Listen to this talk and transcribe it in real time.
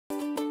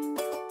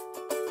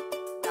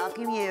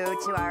welcome you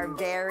to our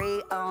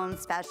very own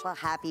special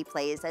happy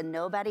place, and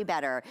nobody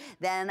better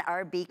than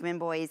our Beekman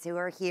boys who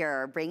are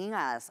here bringing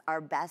us our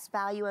best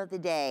value of the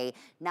day.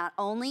 Not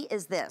only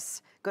is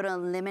this going to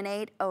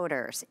eliminate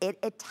odors, it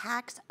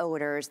attacks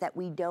odors that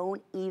we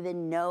don't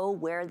even know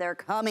where they're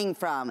coming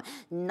from.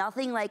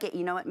 Nothing like it,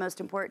 you know what,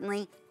 most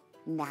importantly,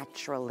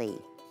 naturally.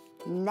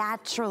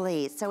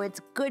 Naturally, so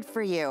it's good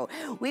for you.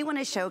 We want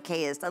to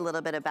showcase a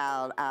little bit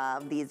about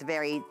these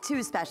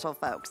two special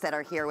folks that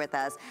are here with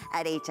us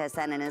at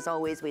HSN, and as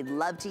always, we'd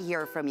love to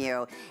hear from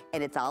you.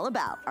 And it's all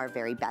about our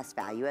very best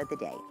value of the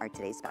day, our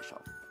today's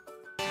special.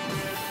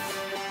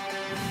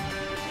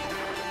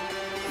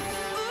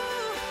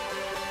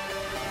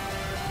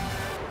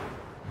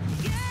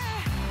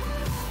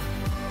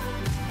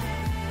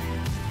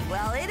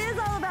 Well, it is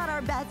all about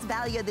our best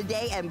value of the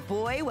day, and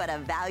boy, what a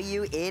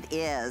value it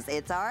is.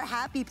 It's our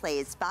Happy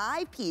Place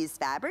 5-piece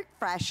fabric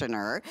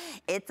freshener.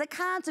 It's a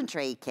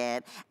concentrate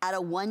kit at a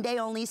one-day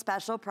only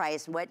special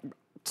price.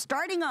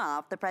 Starting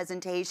off the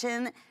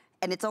presentation,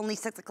 and it's only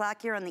 6 o'clock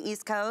here on the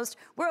East Coast,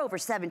 we're over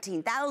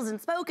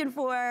 17,000 spoken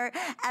for,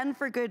 and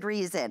for good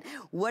reason.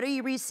 What are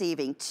you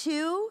receiving?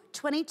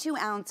 22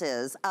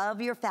 ounces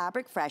of your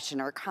fabric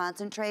freshener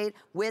concentrate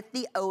with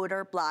the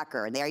odor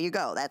blocker. There you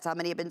go. That's how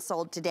many have been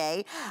sold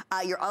today.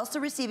 You're also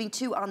receiving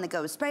 2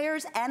 on-the-go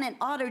sprayers and an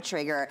auto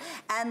trigger.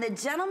 And the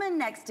gentleman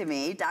next to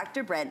me,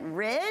 Dr. Brent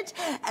Ridge,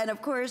 and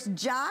of course,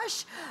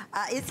 Josh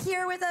is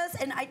here with us.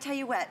 And I tell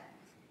you what,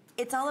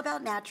 it's all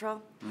about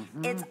natural.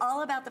 It's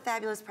all about the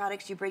fabulous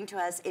products you bring to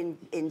us in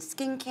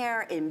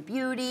skincare, in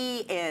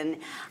beauty, in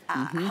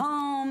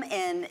home,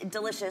 in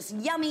delicious,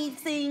 yummy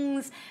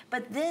things.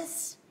 But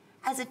this,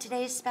 as a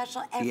today's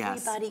special,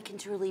 everybody can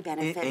truly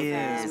benefit from. It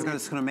is.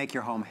 It's going to make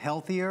your home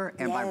healthier,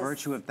 and by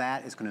virtue of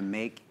that, it's going to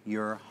make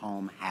your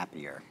home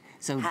happier.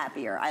 So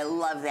happier, I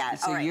love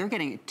that. So you're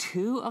getting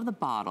 2 of the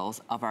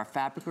bottles of our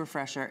Fabric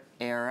Refresher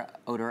Air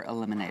Odor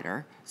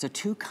Eliminator. So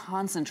 2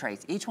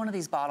 concentrates. Each one of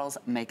these bottles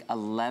make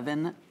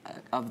 11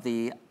 of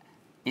the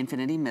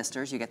Infinity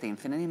Misters. You get the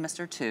Infinity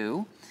Mister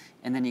 2,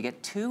 and then you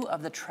get 2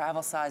 of the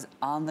travel size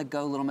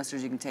on-the-go little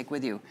misters you can take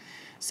with you.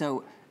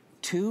 So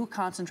 2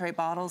 concentrate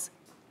bottles,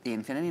 the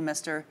Infinity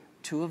Mister,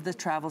 2 of the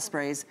travel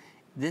sprays.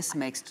 This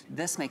makes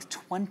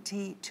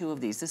 22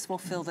 of these. This will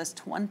fill this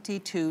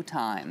 22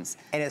 times.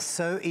 And it's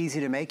so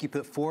easy to make. You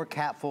put 4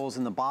 capfuls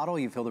in the bottle,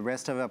 you fill the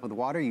rest of it up with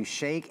water, you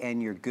shake,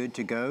 and you're good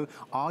to go.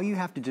 All you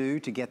have to do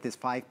to get this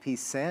 5-piece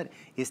set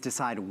is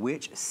decide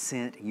which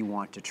scent you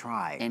want to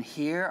try. And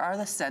here are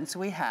the scents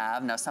we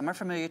have. Now, some are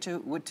familiar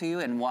to you,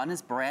 and one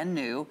is brand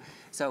new.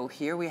 So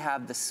here we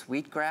have the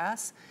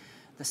Sweetgrass.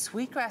 The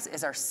Sweetgrass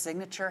is our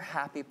signature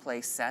Happy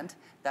Place scent.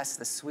 That's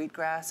the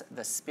Sweetgrass,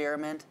 the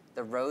Spearmint,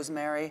 the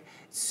Rosemary.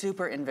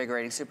 Super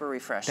invigorating, super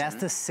refreshing. That's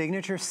the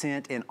signature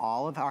scent in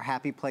all of our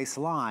Happy Place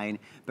line,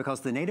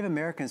 because the Native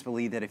Americans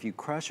believe that if you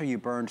crush or you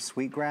burn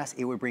sweetgrass,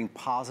 it would bring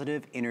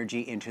positive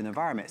energy into the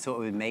environment, so it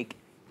would make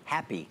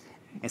happy.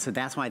 And so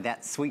that's why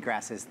that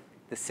sweetgrass is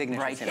the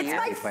signature scent.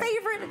 It's my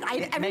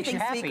favorite.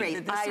 Everything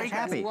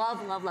sweetgrass. I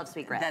love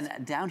sweetgrass.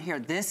 Then down here,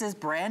 this is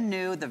brand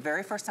new. The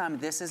very first time,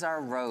 this is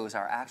our rose,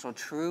 our actual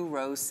true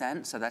rose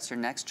scent. So that's your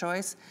next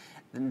choice.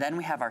 And then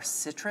we have our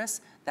citrus.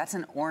 That's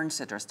an orange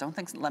citrus. Don't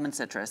think lemon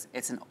citrus.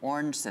 It's an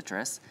orange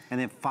citrus. And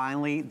then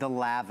finally, the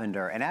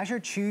lavender. And as you're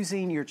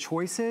choosing your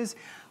choices,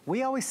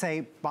 we always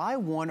say buy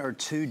 1 or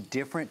 2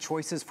 different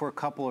choices for a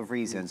couple of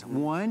reasons.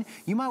 One,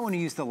 you might want to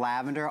use the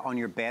lavender on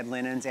your bed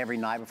linens every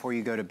night before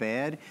you go to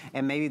bed,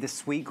 and maybe the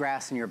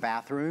sweetgrass in your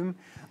bathroom.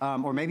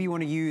 Or maybe you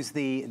want to use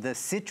the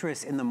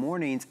citrus in the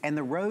mornings and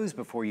the rose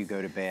before you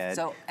go to bed.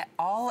 So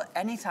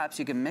any types,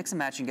 you can mix and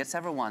match and get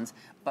several ones,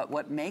 but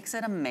what makes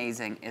it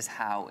amazing is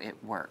how it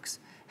works.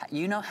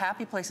 You know,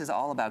 Happy Place is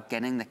all about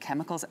getting the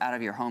chemicals out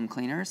of your home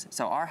cleaners.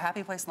 So our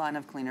Happy Place line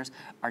of cleaners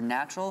are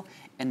natural,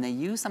 and they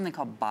use something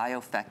called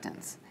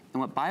bioeffectants.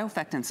 And what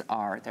bioeffectants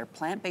are, they're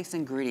plant-based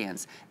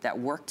ingredients that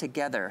work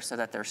together so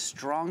that they're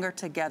stronger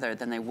together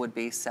than they would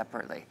be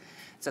separately.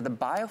 So the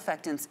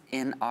bioeffectants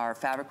in our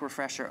Fabric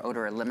Refresher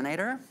Odor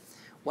Eliminator,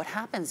 what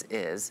happens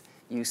is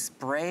you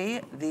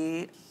spray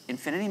the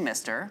Infinity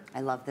Mister.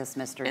 I love this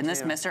mister In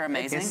this mister,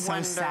 amazing. It's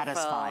so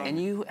satisfying.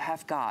 And you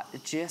have got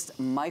just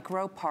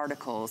micro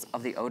particles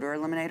of the odor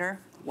eliminator.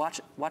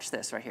 Watch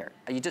this right here.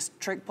 You just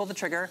pull the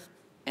trigger,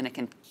 and it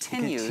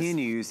continues. It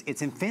continues.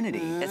 It's infinity.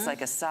 It's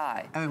like a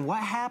sigh. And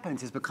what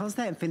happens is, because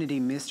that Infinity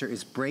Mister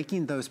is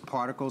breaking those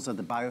particles of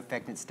the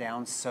bioeffectants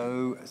down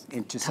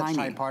into such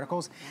tiny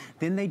particles,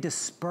 then they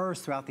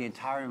disperse throughout the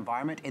entire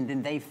environment, and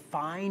then they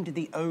find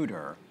the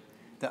odor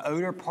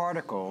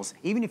particles,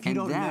 even if you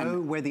don't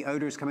know where the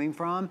odor is coming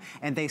from,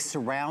 and they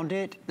surround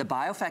it. The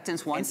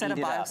bioeffectants, one set of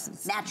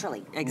bioeffectants.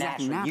 Naturally.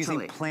 Exactly, naturally.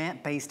 Using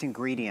plant-based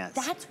ingredients.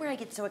 That's where I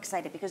get so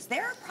excited, because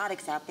there are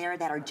products out there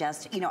that are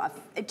just, you know,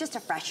 just a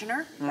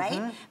freshener,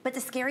 right? But the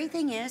scary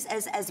thing is,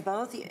 as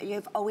both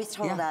you've always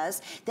told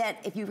us, that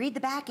if you read the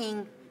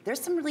backing, there's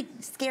some really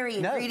scary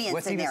ingredients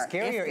what's in even there.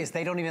 scarier is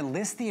they don't even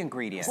list the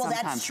ingredients. Well,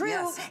 Sometimes, that's true,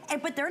 yes.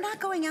 but they're not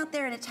going out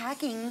there and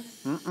attacking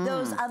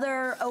those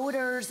other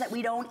odors that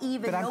we don't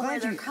even know where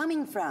they're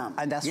coming from.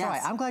 And that's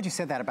right. I'm glad you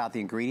said that about the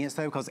ingredients,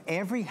 though, because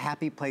every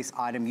Happy Place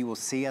item you will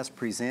see us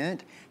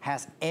present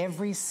has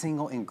every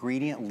single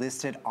ingredient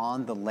listed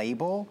on the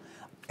label.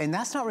 And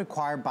that's not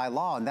required by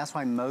law, and that's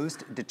why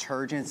most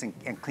detergents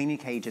and cleaning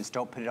agents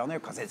don't put it on there,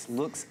 because it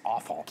looks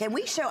awful. Can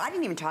we show, I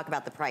didn't even talk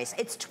about the price.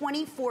 It's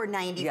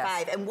 $24.95,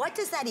 Yes. and what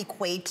does that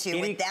equate to?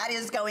 What that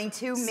is going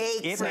to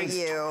make for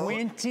you?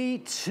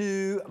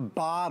 22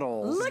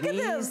 bottles. Look at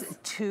These this.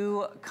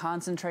 2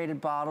 concentrated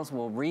bottles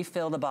will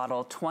refill the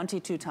bottle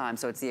 22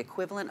 times, so it's the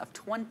equivalent of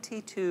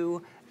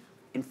 22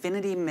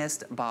 Infinity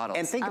Mist bottles.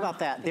 And think about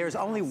that. There's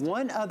only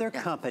one other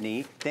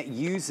company that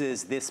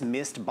uses this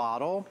mist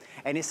bottle,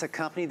 and it's a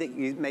company that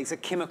makes a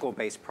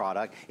chemical-based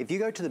product. If you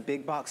go to the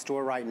big box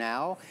store right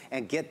now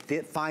and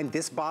find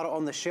this bottle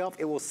on the shelf,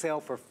 it will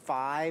sell for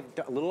a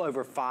little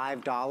over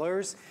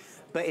 $5.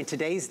 But in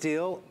today's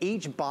deal,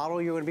 each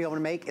bottle you're going to be able to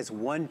make is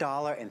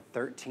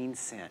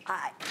 $1.13.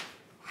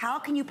 How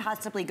can you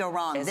possibly go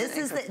wrong?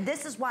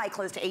 This is why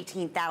close to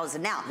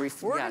 18,000. Now, we're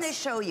going to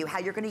show you how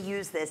you're going to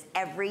use this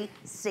every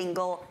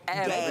single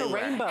day. Make a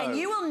rainbow. And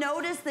you will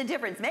notice the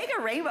difference. Make a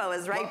rainbow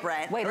is right,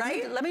 Brent. Wait,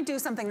 right? let me do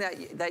something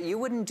that you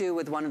wouldn't do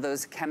with one of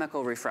those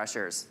chemical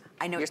refreshers.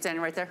 I know. You're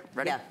standing right there?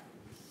 Ready? Yeah.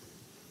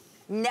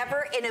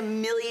 Never in a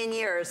million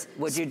years.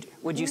 Would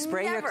you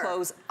spray your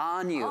clothes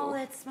on you? Oh,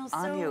 that smells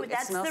on so you. good.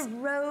 That's the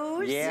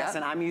rose? Yes,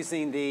 and I'm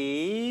using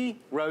the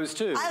rose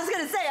too. I was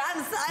going to say,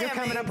 I You're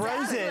coming up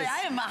roses.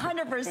 I am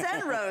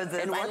 100% roses.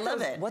 And I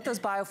love it. What those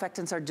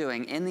bioeffectants are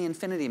doing in the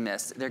Infinity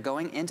Mist, they're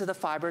going into the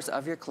fibers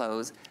of your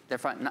clothes. They're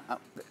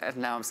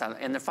now I'm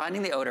silent. And they're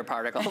finding the odor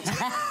particles.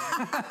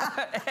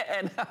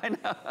 and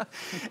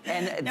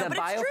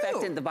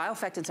the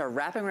bioeffectants are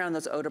wrapping around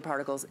those odor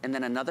particles, and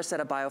then another set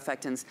of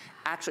bioeffectants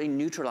actually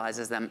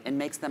neutralizes them and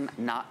makes them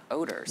not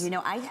odors. You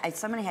know,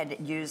 somebody had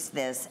used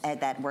this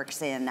that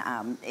works in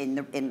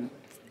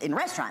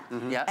restaurant.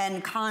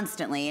 And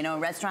constantly, you know,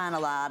 restaurant, a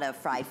lot of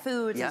fried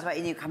foods,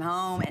 and you come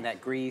home and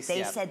that grease.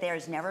 They said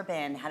there's never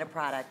been had a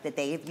product that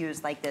they have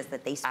used like this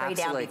that they spray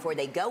down before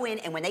they go in,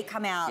 and when they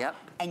come out,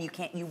 and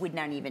you would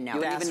not even know. You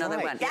wouldn't even know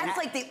they went. That's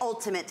like the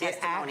ultimate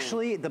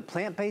testimony. The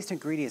plant-based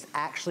ingredients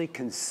actually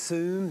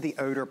consume the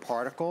odor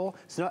particle.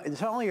 So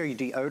not only are you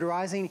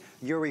deodorizing,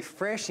 you're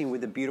refreshing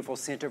with the beautiful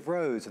scent of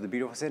rose, or the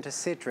beautiful scent of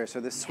citrus,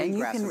 or the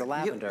sweetgrass, or the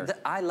lavender.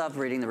 I love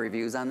reading the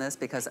reviews on this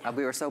because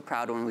we were so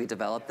proud when we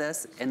developed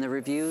this. In the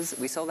reviews,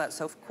 we sold out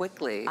so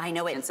quickly. I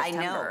know it. In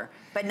September. I know.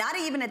 But not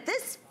even at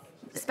this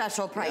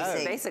special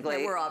pricing basically,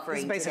 that we're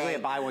offering today. It's basically a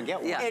buy one, get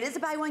one. Yeah. It is a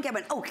buy one, get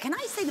one. Oh, can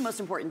I say the most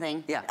important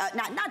thing? Yeah.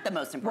 Not the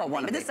most important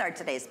thing, but this is our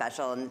today's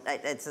special, and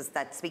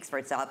that speaks for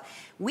itself.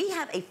 We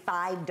have a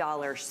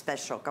 $5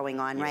 special going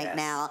on right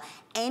now.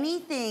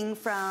 Anything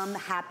from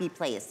Happy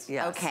Place.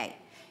 Yes. Okay.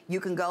 You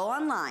can go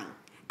online.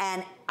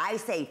 And I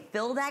say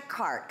fill that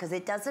cart, because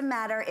it doesn't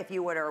matter if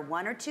you order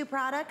 1 or 2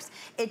 products.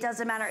 It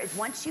doesn't matter if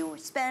once you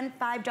spend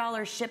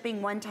 $5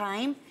 shipping one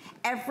time,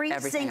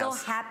 everything single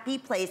else. Happy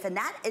Place, and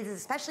that is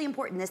especially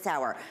important this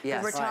hour.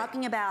 Yes. We're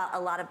talking about a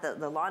lot of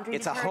the laundry.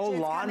 It's a whole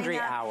laundry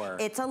hour.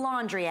 It's a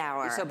laundry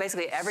hour. So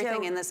basically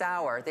everything in this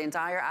hour, the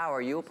entire hour,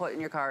 you will put in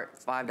your cart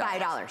 $5.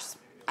 $5.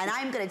 And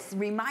I'm going to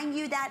remind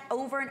you that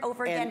over and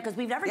over again, because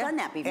we've never done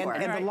that before.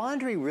 And the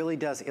laundry really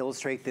does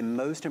illustrate the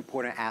most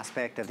important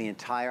aspect of the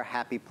entire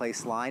Happy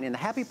Place line. And the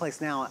Happy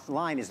Place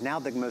line is now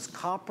the most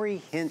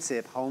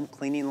comprehensive home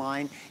cleaning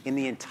line in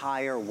the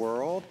entire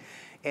world.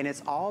 And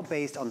it's all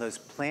based on those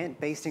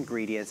plant-based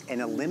ingredients and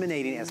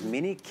eliminating as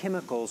many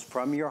chemicals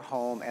from your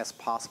home as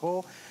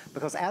possible.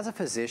 Because as a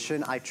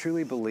physician, I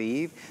truly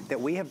believe that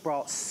we have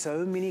brought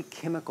so many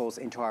chemicals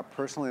into our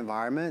personal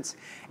environments,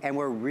 and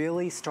we're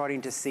really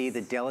starting to see the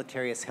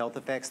deleterious health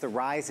effects, the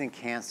rise in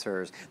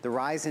cancers, the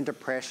rise in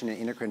depression and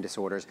endocrine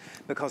disorders,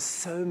 because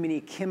so many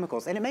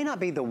chemicals, and it may not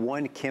be the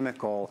one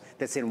chemical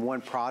that's in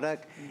one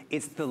product,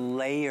 it's the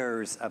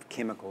layers of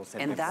chemicals.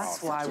 And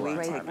that's why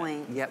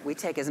we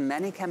take as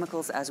many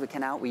chemicals as we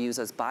can out. We use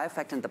those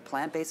bioeffectant, the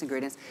plant-based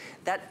ingredients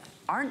that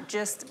aren't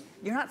just,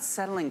 you're not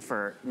settling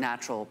for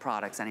natural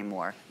products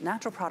anymore.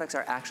 Natural products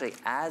are actually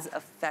as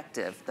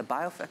effective, the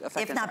bioeffectants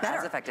if not better.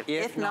 as effective,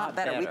 if not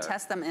better. We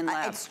test them in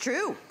labs. It's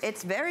true.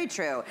 It's very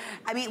true.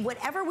 I mean,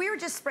 whatever we were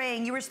just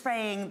spraying, you were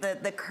spraying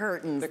the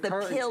curtains, the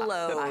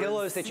pillows. The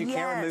pillows that you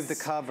can't remove the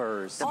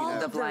covers.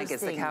 The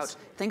blankets, the couch.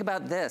 Think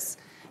about this,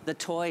 the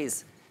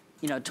toys.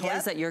 You know,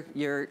 toys that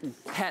your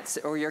pets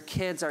or your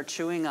kids are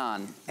chewing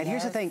on. And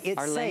here's the thing,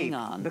 it's safe.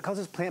 Because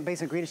it's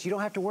plant-based ingredients, you don't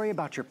have to worry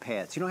about your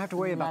pets. You don't have to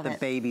worry about the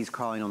babies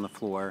crawling on the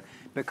floor,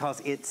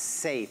 because it's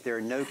safe. There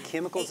are no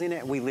chemicals in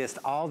it. We list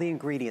all the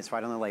ingredients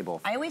right on the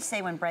label. I always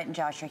say when Brett and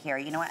Josh are here,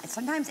 you know what,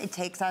 sometimes it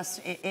takes us,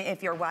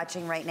 if you're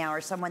watching right now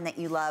or someone that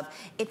you love,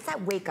 it's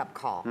that wake-up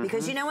call.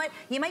 Because you know what,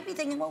 you might be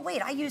thinking, well,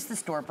 wait, I use the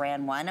store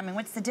brand one. I mean,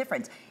 what's the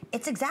difference?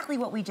 It's exactly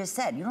what we just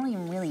said. You don't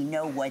even really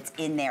know what's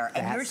in there.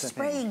 And you're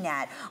spraying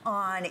that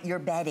on your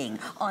bedding,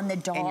 on the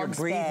dog's and you're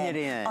breathing bed, it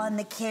in. on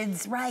the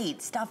kids,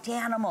 right, stuffed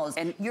animals.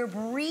 And you're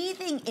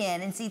breathing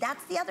in. And see,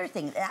 that's the other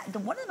thing.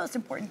 One of the most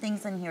important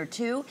things in here,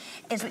 too,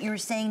 is what you were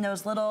saying,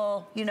 those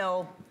little, you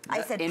know,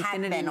 I said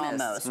Pac-Man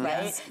almost,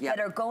 right? Yes. Yep.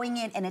 That are going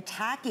in and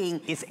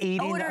attacking It's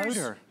eating odors.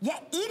 the odor. Yeah,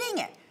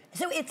 eating it.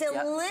 So it's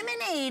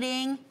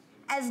eliminating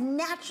as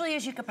naturally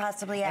as you could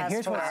possibly ask for. And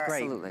here's what's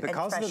great. Absolutely.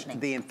 Because of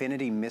the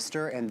Infinity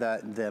Mister and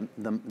the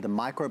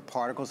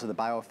microparticles of the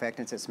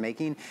bioeffectants it's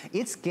making,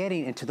 it's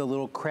getting into the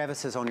little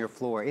crevices on your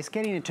floor. It's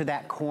getting into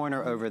that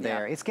corner over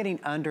there. It's getting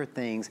under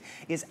things.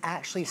 It's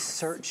actually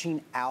searching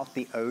out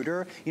the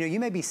odor. You know, you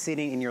may be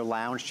sitting in your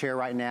lounge chair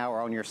right now or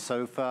on your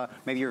sofa.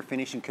 Maybe you're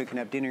finishing cooking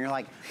up dinner. You're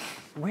like,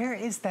 where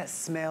is that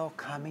smell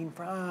coming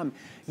from?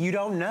 You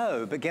don't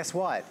know, but guess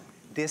what?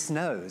 This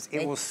knows.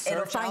 It will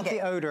search out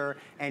the odor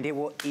and it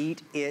will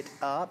eat it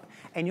up.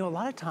 And you know, a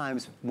lot of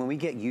times when we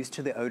get used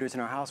to the odors in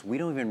our house, we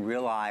don't even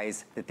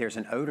realize that there's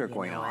an odor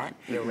going on.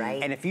 You're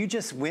right. And if you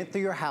just went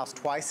through your house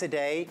twice a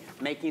day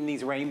making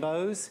these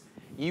rainbows,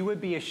 you would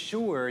be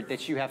assured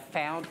that you have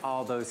found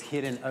all those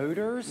hidden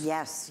odors.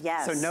 Yes,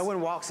 yes. So no one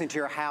walks into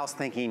your house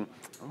thinking,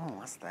 oh,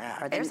 what's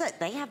that? Or there's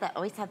they have that,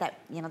 always have that,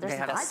 you know, there's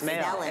a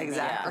smell in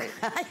exactly.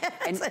 there.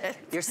 And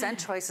your scent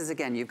choices,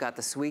 again, you've got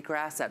the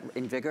sweetgrass, that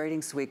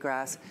invigorating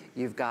sweetgrass.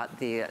 You've got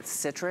the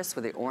citrus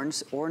with the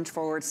orange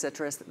forward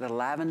citrus, the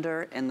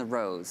lavender, and the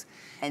rose.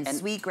 And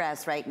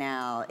sweetgrass right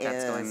now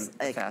is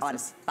on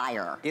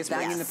fire. It's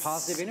bringing the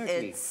positive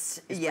energy. It's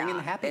bringing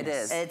the happiness. It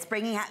is. It's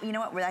bringing, you know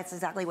what, that's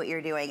exactly what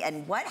you're doing.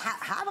 And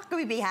how can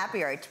we be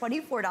happier?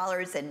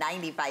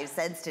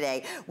 $24.95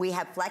 today. We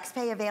have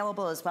FlexPay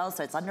available as well,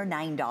 so it's under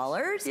 $9.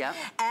 Yep.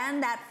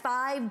 And that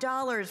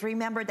 $5,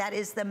 remember, that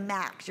is the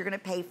max. You're gonna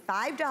pay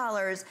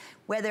 $5,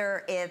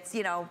 whether it's,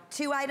 you know,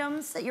 2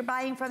 items that you're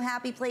buying from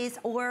Happy Place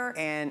or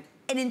an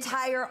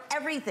entire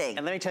everything.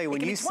 And let me tell you,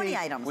 when you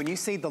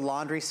see the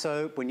laundry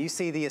soap, when you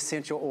see the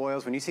essential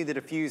oils, when you see the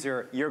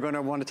diffuser, you're going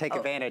to want to take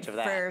advantage of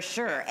that. For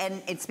sure.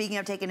 And speaking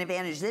of taking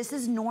advantage, this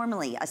is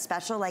normally a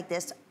special like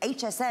this.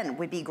 HSN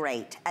would be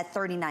great at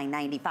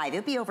 $39.95. It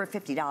would be over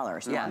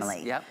 $50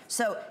 normally. Yep.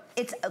 So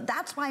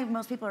that's why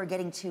most people are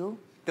getting 2.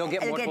 They'll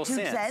get multiple 2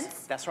 cents.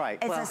 cents. That's right.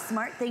 It's a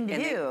smart thing to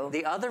do.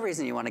 The other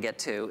reason you want to get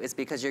 2 is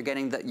because you're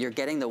getting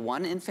the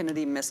one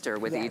Infinity Mister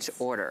with each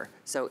order.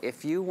 So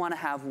if you want to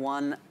have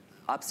one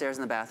upstairs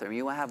in the bathroom,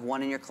 you want to have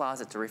one in your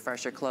closet to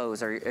refresh your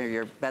clothes or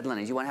your bed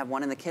linens, you want to have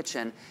one in the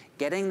kitchen,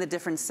 getting the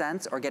different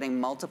scents or getting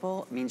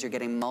multiple means you're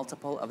getting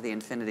multiple of the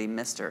Infinity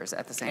Misters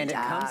at the same time. And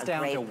it comes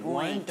down to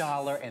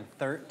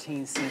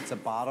 $1.13 a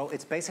bottle.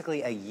 It's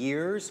basically a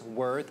year's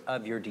worth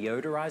of your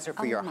deodorizer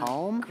for your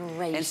home.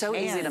 Great. And so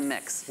easy to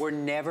mix. We're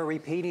never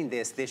repeating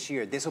this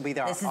year. This will be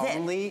our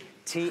only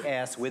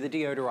TS with a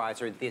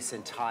deodorizer this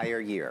entire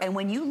year. And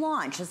when you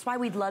launch, that's why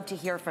we'd love to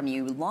hear from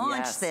you.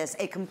 Launch this,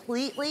 it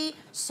completely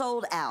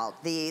sold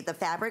out. The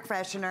fabric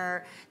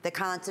freshener, the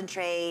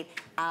concentrate,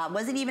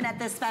 wasn't even at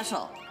this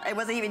special. It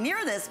wasn't even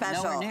near this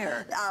special. Nowhere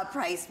near.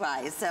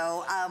 Price-wise.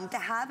 So to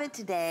have it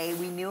today,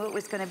 we knew it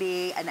was gonna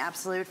be an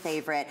absolute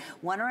favorite.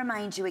 Wanna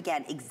remind you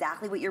again,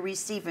 exactly what you're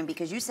receiving,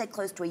 because you said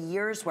close to a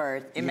year's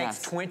worth. It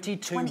makes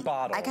 22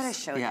 bottles. I gotta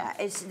show that.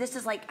 This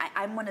is like,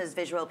 I'm one of those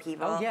visual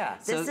people. Oh yeah.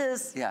 This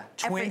is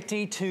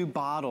 22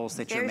 bottles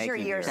that you're making. Your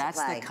year's That's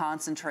supply. the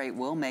concentrate.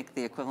 We'll make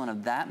the equivalent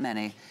of that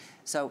many.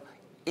 So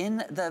in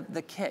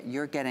the kit,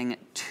 you're getting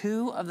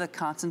 2 of the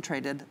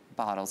concentrated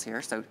bottles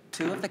here. So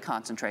 2 of the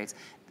concentrates,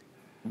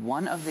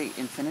 1 of the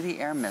Infinity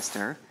Air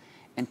Mister,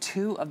 and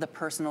 2 of the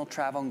personal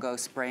travel and go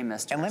spray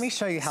misters. And let me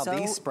show you how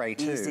these spray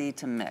too. Easy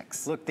to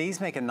mix. Look, these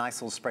make a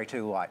nice little spray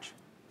too, watch.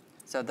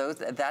 So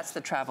that's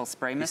the travel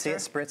spray mister. You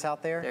see it spritz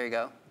out there? There you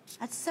go.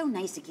 That's so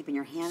nice to keep in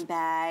your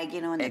handbag, you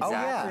know, in the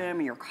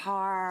bathroom, in your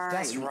car,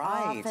 That's in the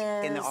right.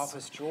 office. In the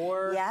office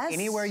drawer. Yes.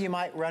 Anywhere you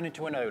might run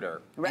into an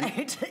odor.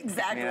 Right,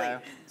 exactly. You know?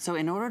 So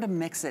in order to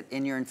mix it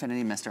in your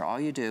Infinity Mister, all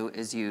you do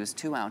is use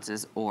 2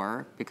 ounces,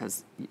 or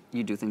because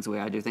you do things the way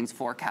I do things,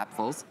 4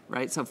 capfuls,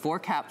 right? So 4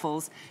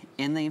 capfuls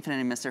in the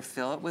Infinity Mister,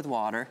 fill it with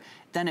water.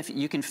 Then if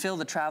you can fill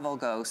the Travel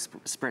Go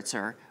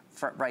spritzer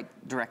right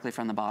directly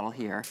from the bottle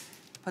here,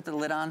 put the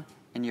lid on,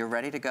 and you're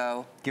ready to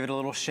go. Give it a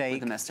little shake.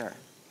 With the mister.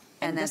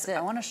 And this, I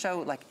want to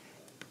show, like,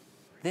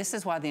 this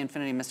is why the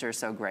Infinity Mister is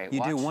so great.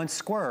 You do 1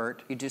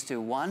 squirt. You just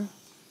do 1.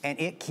 And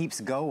it keeps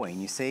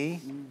going, you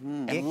see?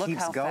 It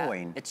keeps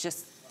going. It's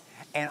just...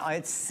 And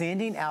it's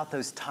sending out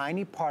those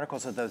tiny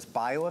particles of those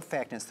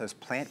bioeffectants, those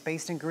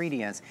plant-based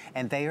ingredients,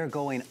 and they are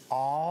going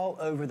all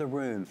over the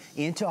room,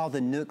 into all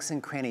the nooks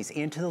and crannies,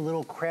 into the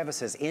little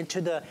crevices,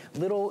 into the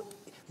little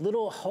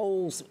little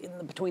holes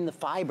between the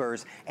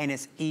fibers, and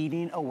it's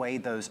eating away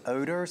those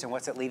odors. And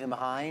what's it leaving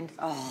behind?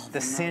 Oh,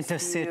 the scent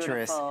of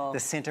citrus, the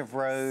scent of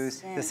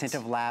rose, the scent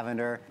of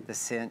lavender, the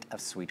scent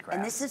of sweetgrass.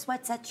 And this is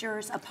what sets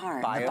yours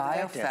apart.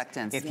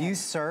 Bioeffectants. If you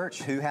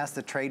search who has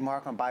the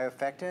trademark on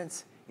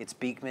bioeffectants, it's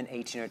Beekman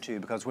 1802,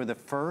 because we're the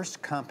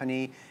first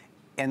company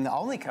and the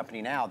only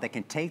company now that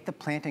can take the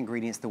plant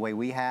ingredients the way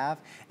we have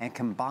and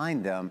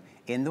combine them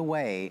in the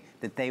way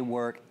that they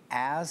work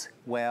as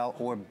well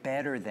or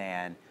better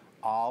than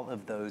all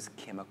of those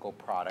chemical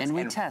products. And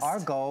we test. Our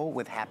goal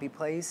with Happy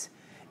Place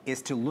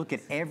is to look at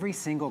every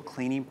single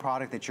cleaning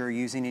product that you're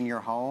using in your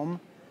home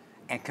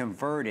and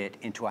convert it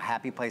into a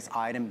Happy Place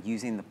item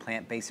using the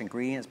plant-based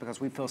ingredients,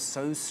 because we feel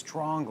so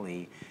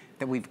strongly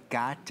that we've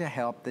got to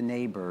help the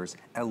neighbors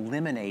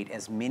eliminate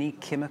as many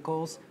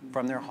chemicals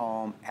from their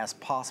home as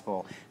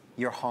possible.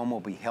 Your home will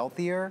be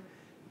healthier,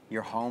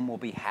 your home will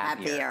be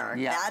happier.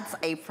 Yeah. That's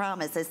a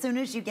promise. As soon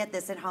as you get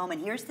this at home,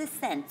 and here's the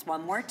scent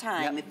one more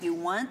time. If you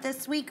want the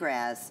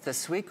sweetgrass. The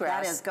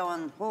sweetgrass. That is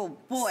going, oh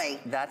boy.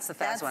 That's the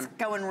fast one. That's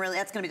going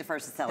to be the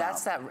first to sell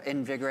That's out. that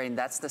invigorating,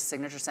 that's the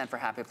signature scent for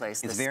Happy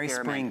Place. It's the very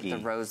spearmint,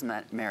 springy. The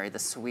rosemary, the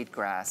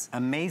sweetgrass.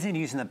 Amazing to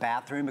use in the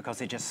bathroom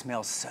because it just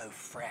smells so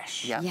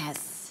fresh. Yep.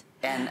 Yes.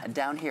 And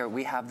down here,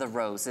 we have the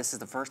rose. This is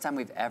the first time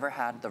we've ever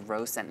had the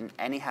rose scent in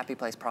any Happy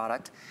Place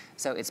product.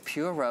 So it's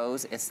pure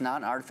rose. It's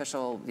not an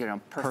artificial,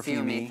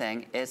 perfumey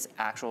thing. It's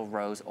actual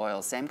rose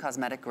oil. Same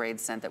cosmetic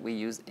grade scent that we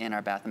use in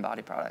our Bath &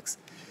 Body products.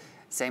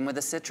 Same with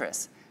the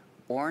citrus.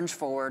 Orange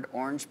forward,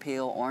 orange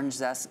peel, orange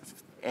zest.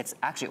 It's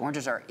actually,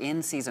 oranges are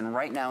in season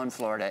right now in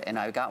Florida, and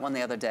I got one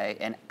the other day,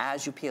 and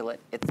as you peel it,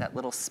 it's that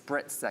little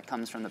spritz that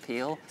comes from the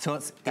peel. So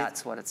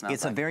that's what it smells like.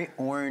 It's a very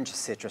orange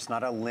citrus,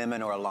 not a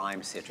lemon or a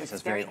lime citrus.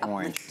 It's very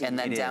orange. And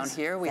then down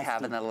here we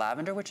have in the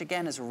lavender, which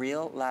again is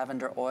real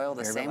lavender oil,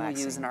 the same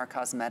we use in our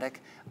cosmetic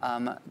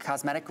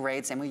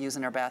grade, same we use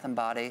in our Bath &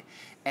 Body.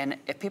 And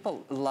if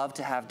people love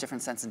to have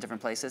different scents in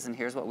different places, and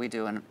here's what we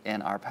do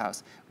in our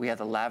house. We have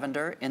the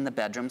lavender in the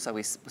bedroom, so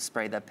we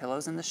spray the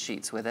pillows and the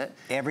sheets with it.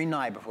 Every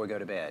night before we go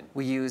to bed.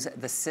 We use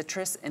the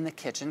citrus in the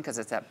kitchen because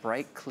it's that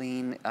bright,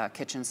 clean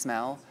kitchen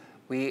smell.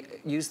 We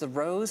use the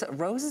rose.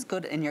 Rose is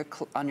good in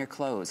on your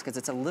clothes because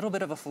it's a little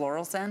bit of a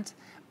floral scent,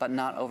 but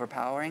not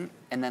overpowering.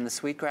 And then the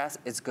sweetgrass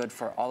is good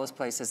for all those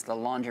places, the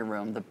laundry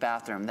room, the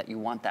bathroom, that you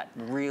want that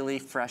really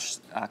fresh,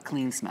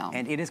 clean smell.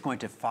 And it is going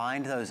to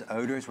find those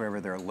odors wherever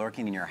they're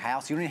lurking in your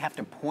house. You don't even have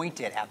to point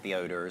it at the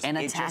odors. And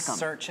it just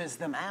searches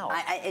them out.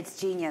 It's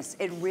genius.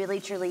 It really,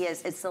 truly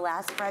is. It's the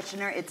last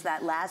freshener. It's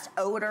that last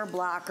odor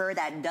blocker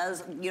that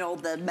does,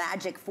 the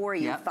magic for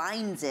you,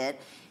 finds it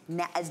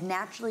as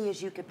naturally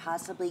as you could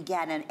possibly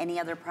get in any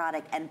other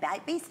product, and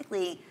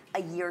basically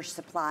a year's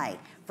supply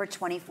for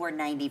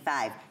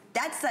 $24.95.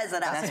 That says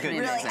it up. That's good.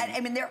 Really, I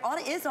mean, there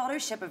is auto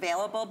ship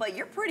available, but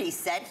you're pretty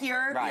set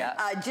here. Right.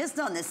 Just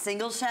on the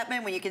single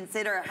shipment, when you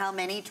consider how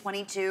many,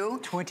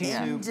 22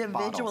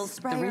 individual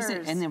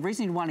sprayers. The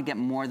reason you want to get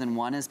more than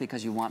one is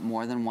because you want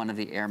more than one of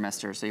the air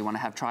misters. So you want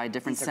to try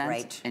different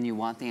scents, and you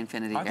want the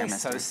infinity air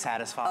misters. Aren't they so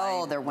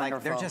satisfying? Oh, they're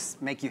wonderful. They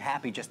just make you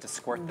happy just to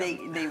squirt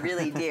them. They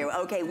really do.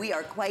 Okay, we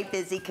are quite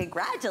busy.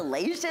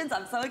 Congratulations.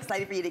 I'm so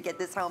excited for you to get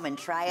this home and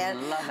try it.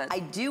 Love it.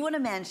 I do want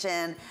to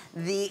mention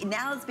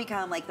now it's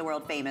become like the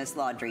world famous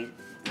laundry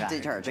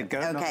detergent. The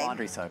goat milk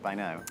laundry soap, I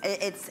know.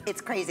 It's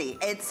crazy.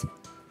 It's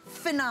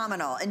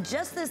phenomenal. And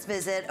just this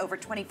visit, over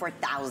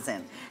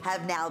 24,000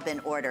 have now been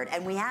ordered.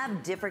 And we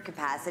have different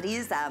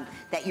capacities that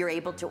you're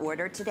able to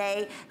order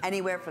today,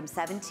 anywhere from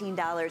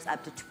 $17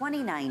 up to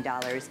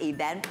 $29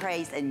 event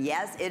price. And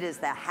yes, it is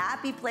the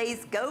Happy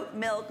Place Goat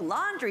Milk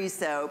Laundry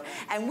Soap.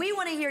 And we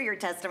want to hear your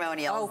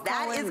testimonials.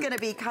 That is going to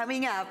be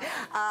coming up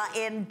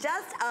in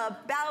just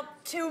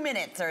about 2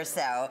 minutes or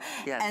so.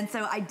 Yes. And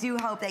so I do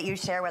hope that you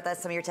share with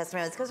us some of your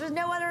testimonials, because there's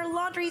no other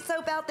laundry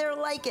soap out there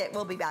like it.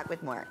 We'll be back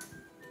with more.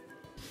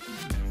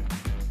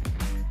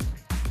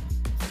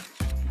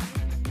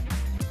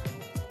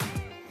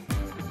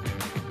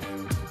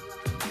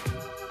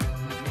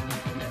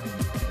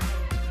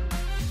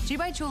 G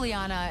by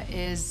Juliana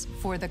is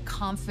for the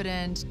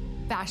confident,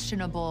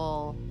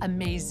 fashionable,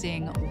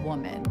 amazing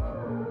woman.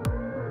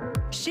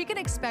 She can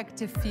expect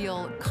to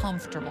feel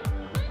comfortable.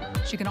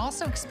 She can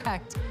also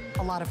expect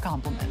a lot of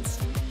compliments.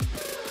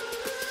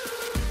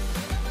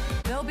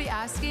 They'll be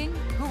asking,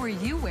 who are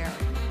you wearing?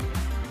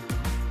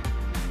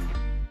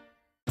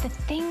 The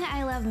thing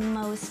I love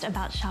most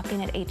about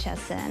shopping at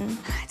HSN.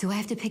 Do I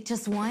have to pick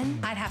just one?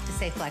 I'd have to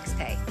say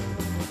FlexPay.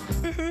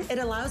 It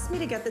allows me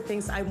to get the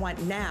things I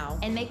want now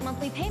And make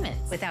monthly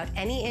payments. Without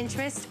any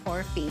interest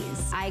or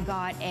fees. I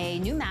got a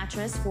new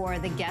mattress for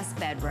the guest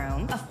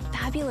bedroom. A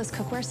fabulous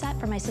cookware set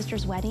for my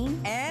sister's wedding.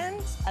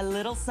 and a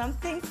little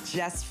something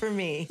just for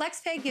me.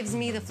 FlexPay gives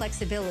me the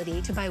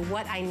flexibility to buy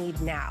what I need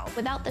now.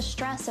 Without the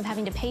stress of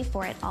having to pay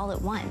for it all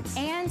at once.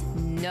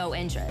 And no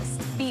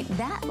interest. Beat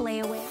that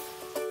layaway.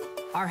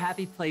 Our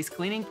Happy Place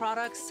cleaning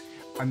products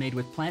are made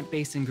with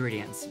plant-based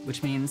ingredients,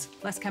 which means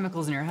less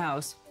chemicals in your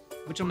house,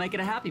 which will make it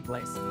a happy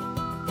place.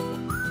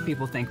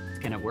 People think,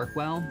 can it work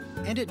well?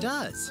 And it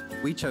does.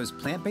 We chose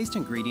plant-based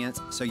ingredients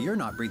so you're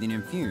not breathing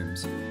in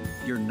fumes.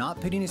 You're not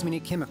putting as many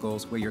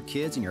chemicals where your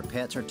kids and your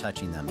pets are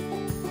touching them.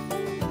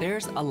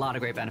 There's a lot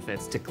of great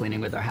benefits to cleaning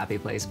with our Happy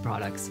Place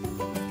products.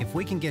 If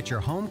we can get your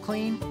home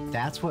clean,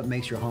 that's what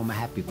makes your home a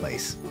happy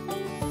place.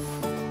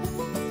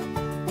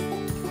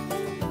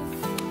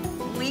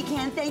 We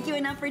can't thank you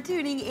enough for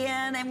tuning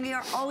in, and we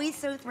are always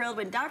so thrilled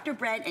when Dr.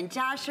 Brent and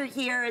Josh are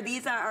here.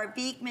 These are our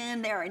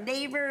Beekman, they're our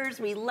neighbors.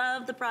 We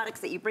love the products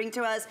that you bring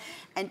to us.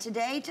 And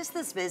today, just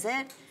this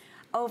visit,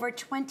 over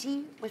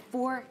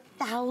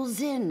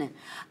 24,000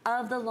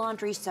 of the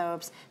laundry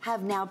soaps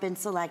have now been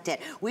selected.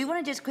 We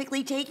want to just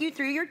quickly take you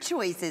through your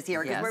choices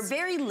here, because we're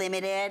very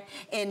limited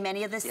in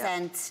many of the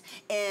scents,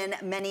 in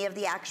many of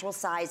the actual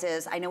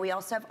sizes. I know we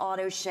also have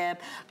auto ship,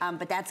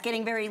 but that's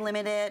getting very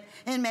limited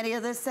in many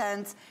of the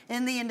scents,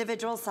 in the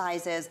individual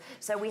sizes.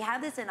 So we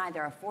have this in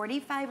either a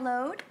 45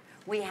 load,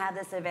 we have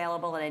this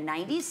available in a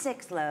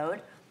 96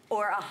 load,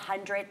 or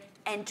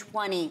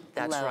 120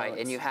 That's loads. right,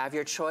 and you have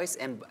your choice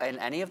in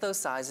any of those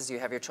sizes. You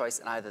have your choice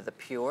in either the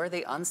pure,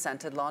 the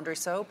unscented laundry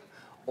soap,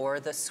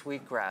 or the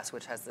sweetgrass,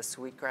 which has the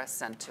sweetgrass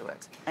scent to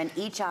it. And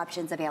each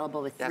option's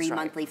available with 3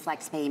 monthly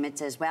flex payments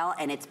as well,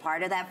 and it's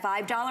part of that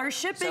 $5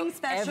 shipping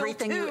special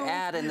everything too. you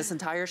add in this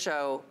entire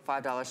show,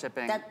 $5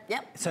 shipping.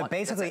 So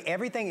basically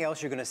everything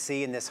else you're gonna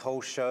see in this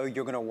whole show,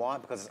 you're gonna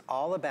want, because it's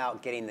all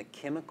about getting the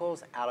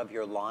chemicals out of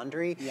your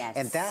laundry. Yes.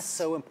 And that's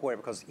so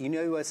important, because you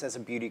know us as a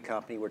beauty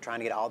company, we're trying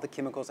to get all the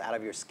chemicals out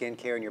of your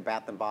skincare and your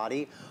bath and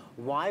body.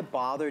 Why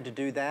bother to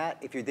do that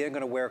if you're then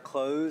gonna wear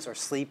clothes or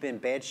sleep in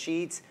bed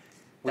sheets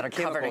that are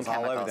covered in chemicals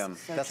all over them?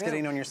 So that's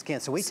getting on your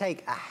skin. So we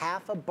take a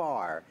half a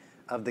bar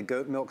of the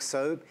goat milk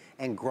soap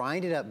and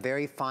grind it up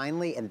very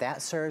finely, and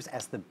that serves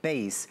as the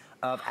base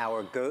of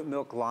our goat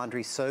milk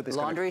laundry soap. It's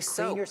laundry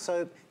soap. Clean your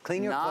soap,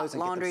 clean your clothes, and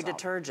not laundry get them soft.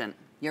 detergent.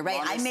 You're right.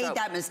 Laundry I made soap.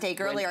 that mistake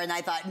earlier, and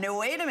I thought, no,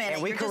 wait a minute.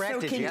 And we You're just so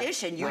corrected you.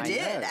 conditioned. You I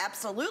did. know.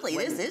 Absolutely.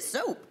 This is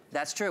soap.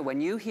 That's true. When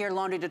you hear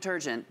laundry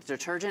detergent,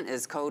 detergent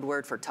is code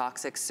word for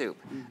toxic soup.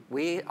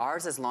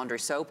 Ours is laundry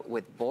soap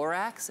with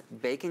borax,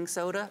 baking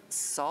soda,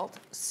 salt,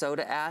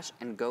 soda ash,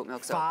 and goat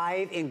milk soap.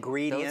 5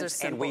 ingredients, Those are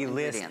simple and we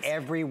list ingredients.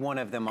 every one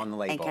of them on the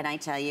label. And can I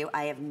tell you,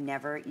 I have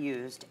never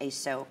used a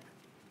soap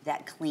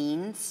that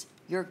cleans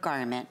your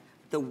garment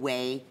the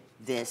way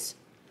this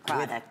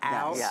product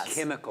Without does.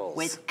 chemicals.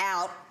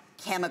 Without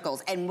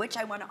chemicals. And which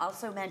I want to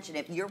also mention,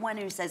 if you're one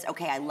who says,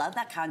 okay, I love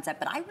that concept,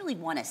 but I really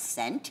want a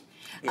scent.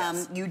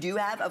 You do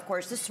have, of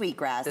course, the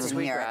sweetgrass in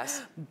sweetgrass.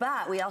 here.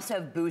 But we also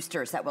have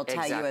boosters that we'll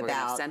tell you We're gonna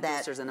about. scent that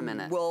boosters in a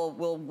minute. We'll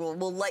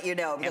let you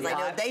know, because I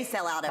know they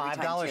sell out every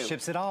time $5 too.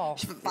 ships it all.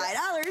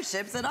 $5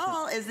 ships it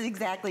all is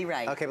exactly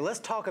right. Okay, but let's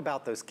talk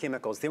about those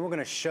chemicals. Then we're going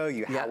to show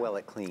you how well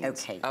it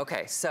cleans.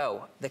 Okay,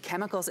 so the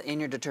chemicals in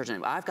your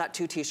detergent. I've got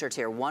 2 t-shirts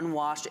here. One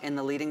washed in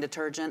the leading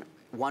detergent,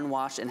 one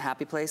washed in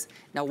Happy Place.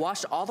 Now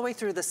washed all the way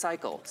through the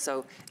cycle.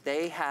 So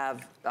they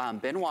have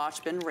been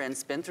washed, been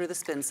rinsed, been through the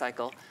spin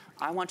cycle.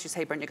 I want you to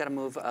say, Brent, you got to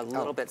move a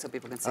little bit so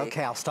people can see.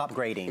 Okay, I'll stop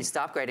grading. You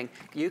stop grading.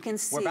 You can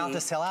see. We're about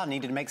to sell out. I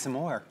need to make some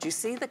more. Do you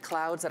see the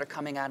clouds that are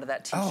coming out of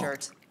that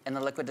t-shirt and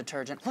the liquid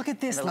detergent? Look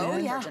at this, And the liquid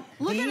Lynn. detergent?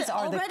 Look at These it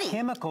are already. the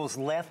chemicals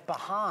left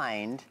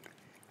behind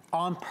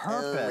on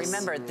purpose.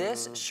 Remember,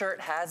 this shirt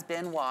has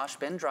been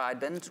washed, been dried,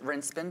 been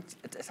rinsed, been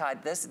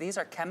tied. These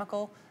are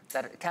chemicals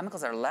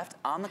that are left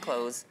on the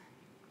clothes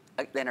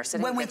and are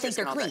sitting When we against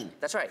your think they're skin all day. clean.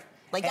 That's right.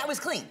 Like that was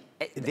clean.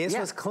 This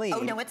was clean.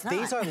 Oh, no, it's not.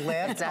 These are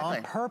left Exactly.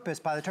 on purpose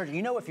by the detergent.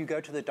 You know, if you go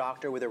to the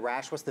doctor with a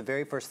rash, what's the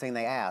very first thing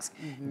they ask?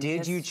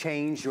 Did you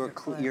change your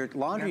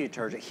laundry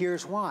detergent?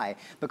 Here's why.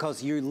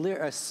 Because you're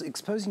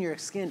exposing your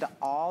skin to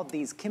all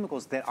these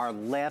chemicals that are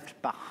left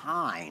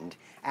behind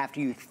after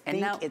you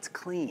think it's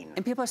clean.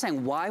 And people are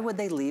saying, why would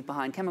they leave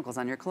behind chemicals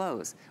on your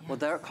clothes? Well,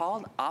 they're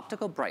called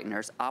optical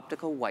brighteners,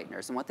 optical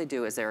whiteners. And what they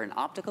do is they're an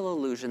optical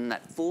illusion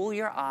that fool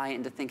your eye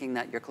into thinking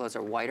that your clothes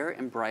are whiter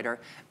and brighter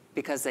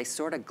because they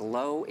sort of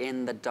glow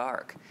in the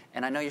dark.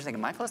 And I know you're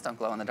thinking, my clothes don't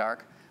glow in the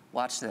dark.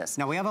 Watch this.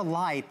 Now we have a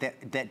light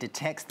that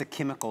detects the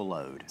chemical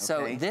load. Okay?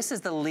 So this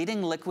is the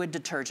leading liquid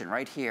detergent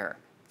right here.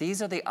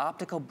 These are the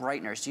optical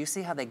brighteners. Do you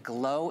see how they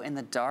glow in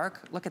the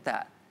dark? Look at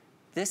that.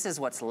 This is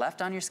what's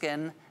left on your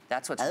skin.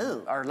 That's what's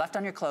or left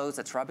on your clothes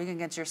that's rubbing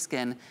against your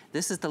skin.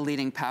 This is the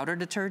leading powder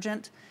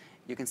detergent.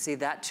 You can see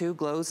that too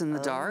glows in the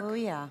dark. Oh,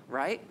 yeah.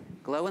 Right?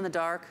 Glow in the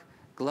dark.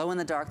 Glow in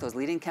the dark, those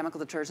leading chemical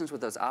detergents with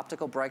those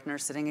optical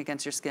brighteners sitting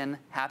against your skin.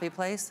 Happy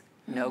Place,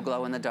 no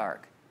glow in the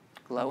dark.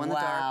 Glow in the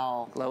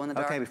dark, glow in the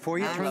dark. Okay, before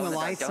you turn the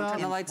lights on, don't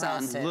turn the lights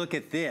on. look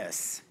at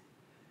this.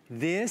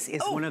 This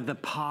is one of the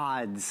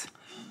pods.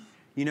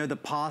 You know, the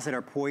paws that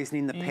are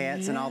poisoning the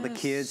pets and all the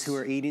kids who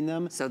are eating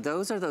them. So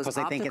those are those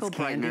optical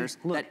brighteners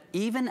that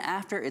even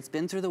after it's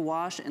been through the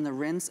wash and the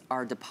rinse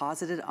are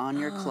deposited on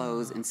your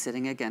clothes and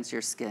sitting against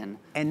your skin.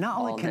 And not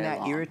only can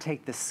that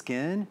irritate the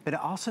skin, but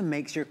it also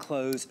makes your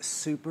clothes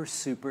super,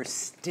 super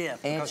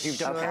stiff because you've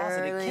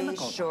deposited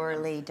chemicals.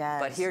 Surely does.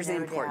 But here's the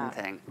important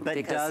thing.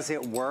 But does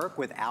it work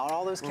without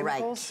all those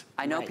chemicals?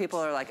 I know people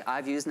are like,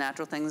 I've used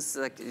natural things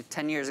like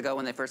 10 years ago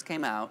when they first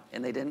came out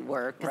and they didn't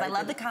work. Because I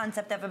love the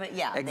concept of it, but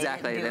yeah.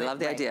 Exactly. They love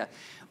the idea.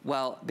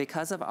 Well,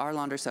 because of our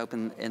laundry soap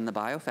in the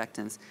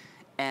bioeffectants,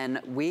 and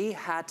we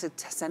had to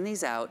send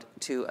these out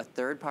to a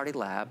third-party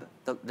lab.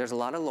 There's a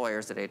lot of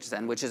lawyers at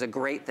HSN, which is a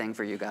great thing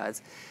for you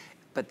guys.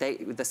 But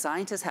the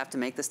scientists have to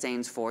make the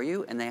stains for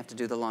you, and they have to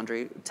do the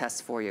laundry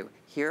tests for you.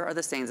 Here are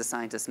the stains the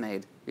scientists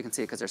made. You can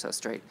see it because they're so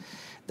straight.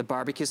 The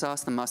barbecue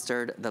sauce, the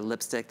mustard, the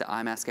lipstick, the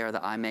eye mascara,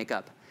 the eye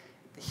makeup.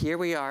 Here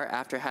we are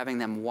after having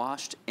them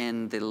washed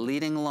in the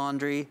leading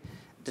laundry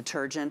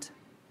detergent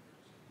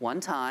one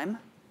time.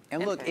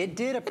 And look, it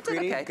did a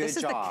pretty good job. This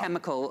is the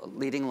chemical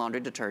leading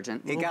laundry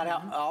detergent. It got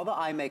out all the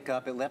eye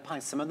makeup, it left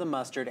behind some of the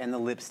mustard and the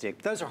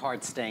lipstick. Those are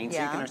hard stains,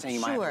 so you can understand you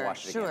might have to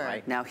wash it again,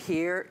 right? Now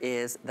here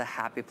is the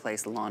Happy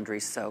Place laundry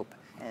soap.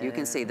 You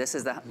can see this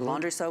is the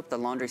laundry soap, the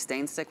laundry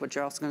stain stick, which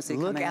you're also going to see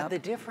coming up. Look at the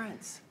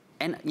difference.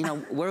 And, you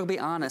know, we'll be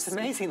honest. It's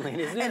amazing, Lynn,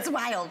 isn't it? It's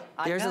wild.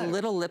 There's a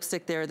little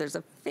lipstick there. There's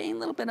a faint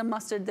little bit of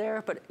mustard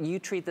there. But you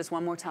treat this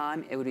one more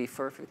time, it would be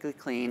perfectly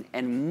clean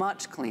and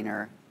much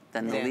cleaner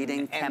than the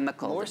leading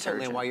chemical more detergent.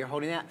 certainly, while you're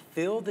holding that,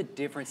 feel the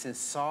difference in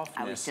softness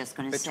I was just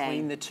going to say,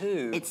 between the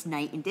two. It's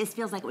nice. This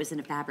feels like it was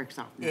in a fabric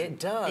softener. It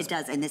does. It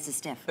does, and this is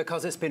stiff.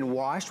 Because it's been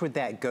washed with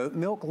that goat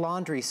milk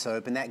laundry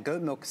soap, and that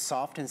goat milk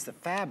softens the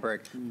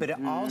fabric, but it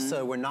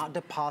also, we're not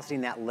depositing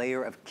that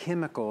layer of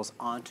chemicals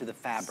onto the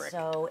fabric.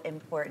 So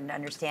important to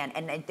understand.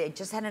 And they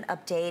just had an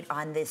update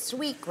on the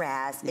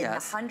sweetgrass in the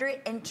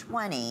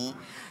 120.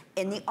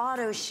 In the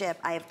auto ship,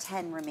 I have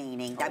 10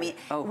 remaining. I mean,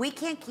 we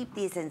can't keep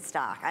these in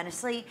stock.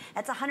 Honestly,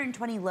 that's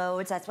 120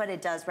 loads. That's what it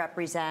does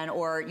represent,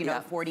 or, you know,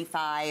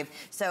 45.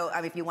 So, I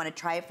mean, if you want to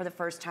try it for the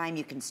first time,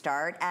 you can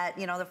start at,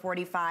 you know, the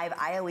 45.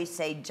 I always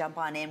say jump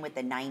on in with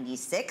the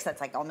 96.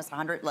 That's like almost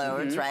 100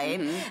 loads,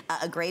 right?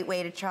 A great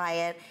way to try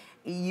it.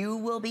 You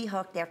will be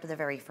hooked after the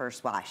very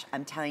first wash.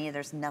 I'm telling you,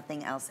 there's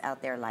nothing else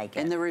out there like it.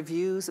 And the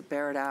reviews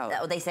bear it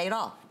out. They say it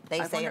all.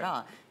 They say it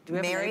all. Do we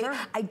have Mary, a neighbor?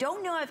 I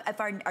don't know if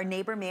our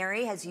neighbor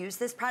Mary has used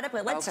this product,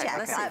 but let's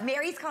check.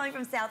 Mary's calling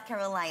from South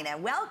Carolina.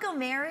 Welcome,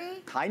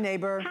 Mary. Hi,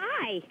 neighbor.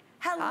 Hi.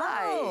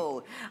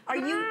 Hello.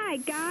 Hi,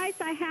 guys.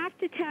 I have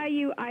to tell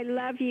you, I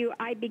love you.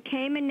 I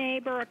became a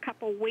neighbor a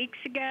couple weeks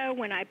ago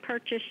when I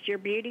purchased your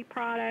beauty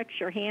products,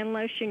 your hand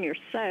lotion, your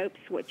soaps,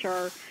 which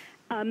are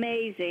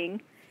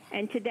amazing.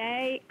 And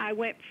today I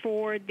went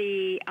for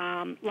the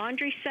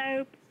laundry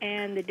soap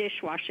and the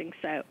dishwashing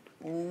soap.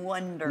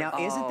 Wonderful. Now,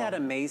 isn't that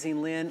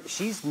amazing, Lynn?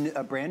 She's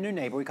a brand new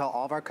neighbor. We call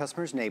all of our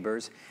customers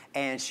neighbors.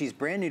 And she's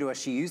brand new to us.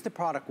 She used the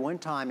product one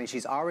time, and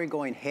she's already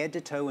going head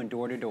to toe and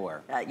door to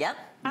door. Yep.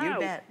 You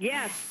bet.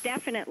 Yes,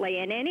 definitely.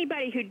 And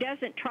anybody who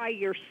doesn't try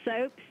your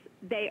soaps,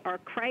 they are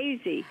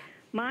crazy.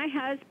 My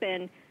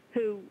husband,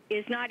 who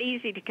is not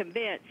easy to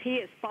convince, he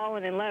has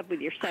fallen in love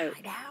with your soap.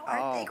 I know,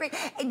 aren't they great?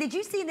 And did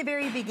you see in the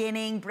very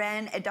beginning,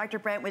 Dr.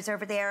 Brent was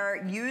over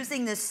there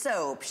using the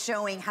soap,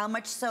 showing how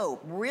much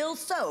soap, real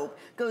soap,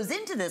 goes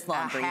into this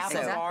laundry soap. Half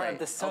a bar of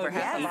the soap,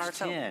 half each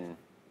tin.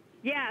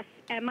 Yes,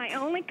 and my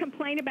only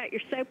complaint about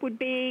your soap would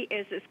be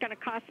is it's going to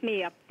cost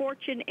me a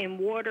fortune in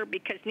water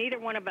because neither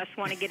one of us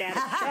want to get out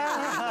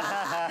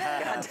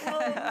of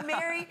soap. Well,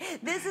 Mary,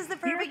 this is the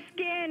perfect... Your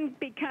skin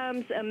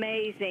becomes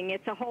amazing.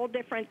 It's a whole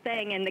different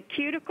thing. And the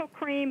cuticle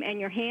cream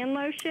and your hand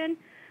lotion,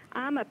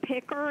 I'm a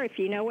picker, if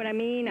you know what I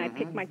mean. I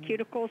pick my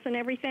cuticles and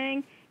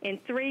everything. In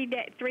 3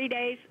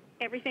 days,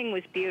 everything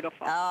was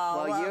beautiful.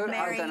 Oh, well, you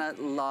Mary, are going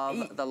to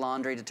love the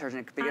laundry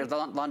detergent, the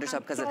laundry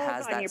soap, because it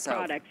has that soap.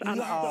 Products. I'm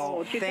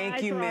sold.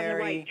 Thank you, Mary. You're on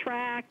the right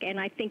track, and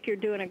I think you're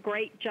doing a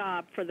great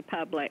job for the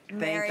public.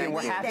 Thank you.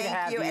 We're happy to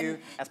have you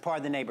as part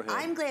of the neighborhood.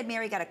 I'm glad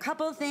Mary got a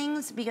couple of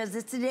things because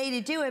it's the day to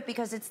do it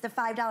because it's the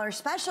 $5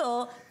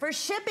 special for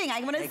shipping.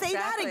 I want to say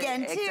that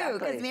again, too,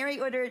 because Mary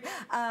ordered,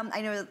 I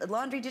know,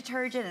 laundry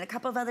detergent and a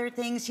couple of other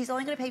things. She's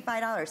only going to pay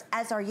 $5,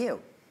 as are you.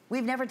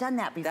 We've never done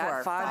that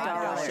before.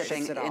 That $5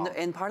 shipping,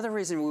 and part of the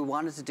reason we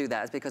wanted to do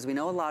that is because we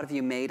know a lot of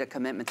you made a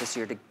commitment this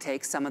year to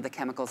take some of the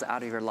chemicals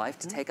out of your life,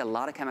 to take a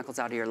lot of chemicals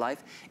out of your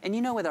life. And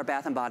you know, with our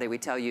Bath & Body, we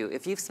tell you,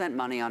 if you've spent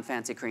money on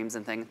fancy creams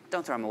and things,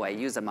 don't throw them away,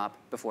 use them up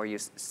before you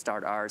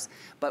start ours.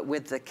 But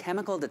with the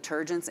chemical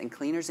detergents and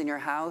cleaners in your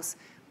house,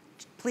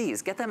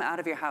 please get them out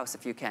of your house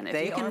if you can.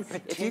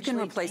 If you can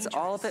replace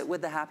all of it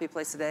with the Happy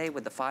Place today,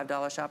 with the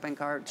 $5 shopping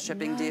cart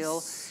shipping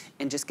deal,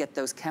 and just get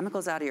those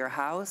chemicals out of your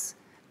house,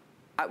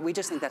 We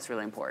just think that's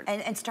really important.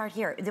 And start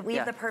here. We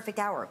have the perfect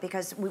hour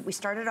because we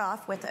started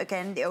off with,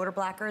 again, the odor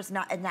blocker as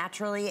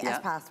naturally as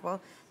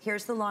possible.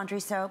 Here's the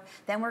laundry soap.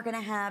 Then we're gonna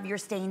have your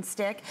stain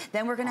stick.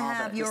 Then we're gonna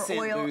have your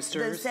oil, the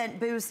scent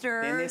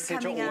booster. Then the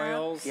essential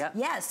oils.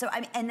 Yeah, so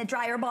I mean, and the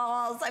dryer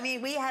balls. I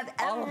mean, we have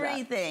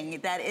everything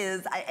that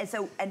is,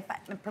 and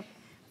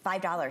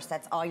 $5,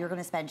 that's all you're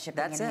gonna spend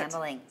shipping and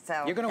handling.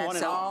 So you're gonna want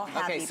it all.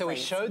 Okay, so we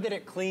place. showed that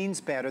it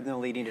cleans better than the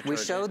leading detergent.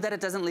 We showed that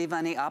it doesn't leave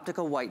any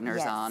optical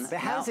whiteners on. But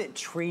how does it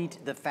treat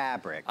the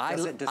fabric?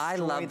 Does it destroy I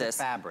love the this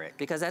fabric?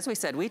 Because as we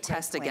said, we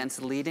test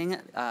against leading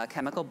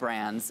chemical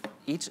brands.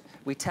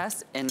 We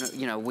test, and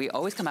we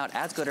always come out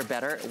as good or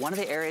better. One of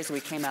the areas we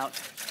came out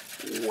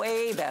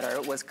way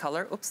better was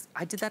color. Oops,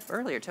 I did that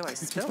earlier too. I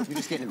spilled. You're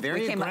just getting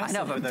very aggressive. I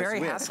know, but with those very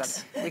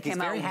whisks. happy. We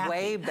came out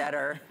way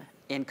better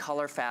in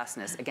color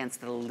fastness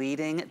against the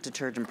leading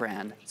detergent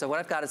brand. So what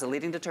I've got is a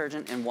leading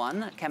detergent in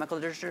one, chemical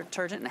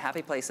detergent and a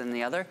Happy Place in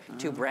the other,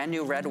 two brand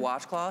new red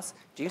washcloths.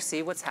 Do you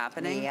see what's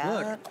happening? Yeah.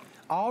 Look,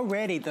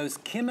 already those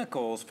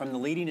chemicals from the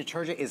leading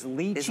detergent is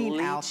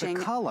leaching out the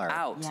color.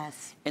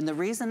 Yes. And the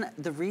reason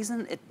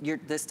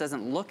this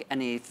doesn't look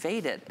any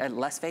faded,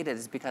 less faded,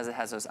 is because it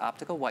has those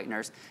optical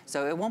whiteners.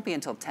 So it won't be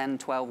until 10,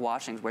 12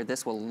 washings where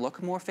this will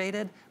look more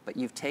faded, but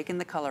you've taken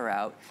the color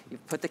out,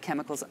 you've put the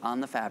chemicals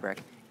on the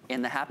fabric.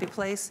 In the Happy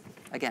Place,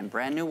 again,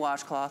 brand new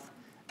washcloth.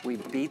 We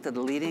beat the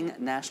leading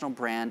national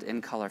brand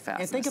in color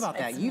fastness. And think about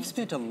that. You've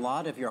spent a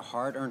lot of your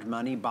hard-earned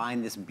money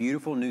buying this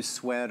beautiful new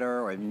sweater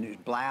or a new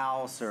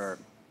blouse or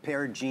a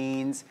pair of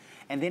jeans,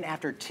 and then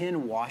after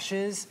 10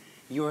 washes,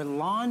 your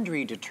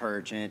laundry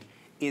detergent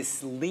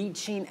is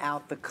leaching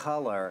out the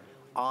color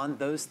on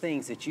those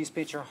things that you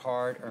spent your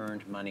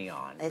hard-earned money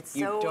on.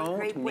 You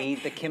don't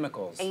need the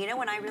chemicals. And you know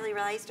when I really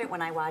realized it?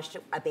 When I washed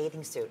a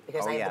bathing suit,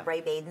 because I have the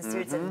bright bathing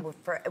suits, and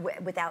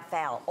without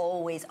fail,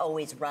 always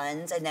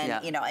runs, and then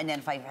and then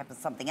if I have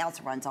something else,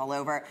 it runs all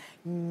over.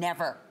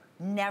 Never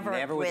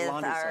with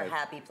our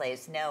Happy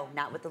Place. No,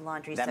 not with the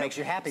laundry soap. That makes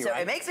you happy, so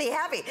right? It makes me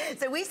happy.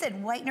 So we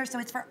said whitener, so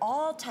it's for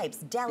all types.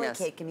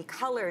 Delicate, it can be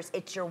colors.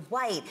 It's your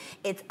white.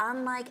 It's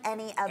unlike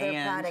any other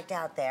product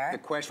out there. The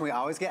question we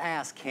always get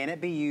asked, can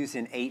it be used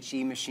in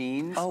HE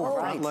machines or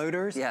front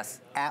loaders? Yes.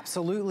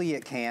 Absolutely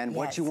it can. Yes.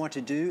 What you want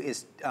to do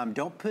is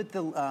don't put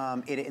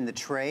it in the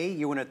tray.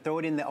 You want to throw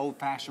it in the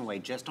old-fashioned way,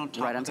 just on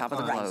top of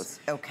the clothes.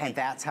 Okay. And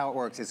that's how it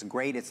works. It's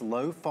great. It's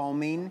low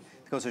foaming,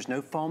 because there's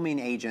no foaming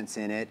agents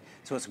in it,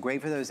 so it's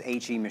great for those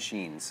HE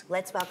machines.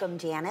 Let's welcome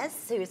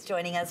Janice, who's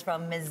joining us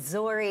from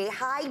Missouri.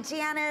 Hi,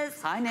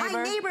 Janice. Hi, neighbor.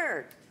 Hi,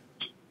 neighbor.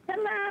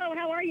 Hello,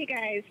 how are you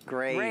guys?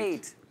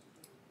 Great.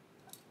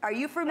 Are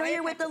you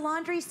familiar with the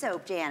laundry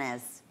soap,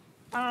 Janice?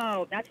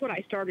 Oh, that's what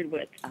I started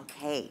with.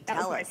 Okay, that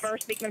tell was us. my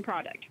first Beekman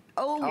product.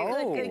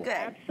 Oh, good.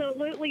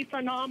 Absolutely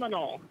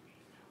phenomenal.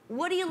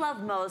 What do you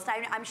love most?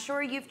 I'm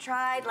sure you've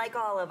tried, like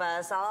all of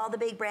us, all the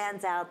big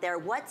brands out there.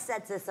 What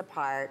sets this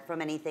apart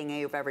from anything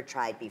you've ever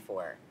tried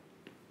before?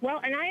 Well,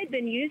 and I had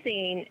been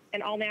using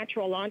an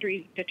all-natural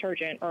laundry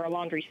detergent or a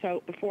laundry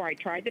soap before I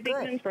tried the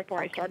Beekmans,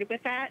 before I started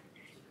with that.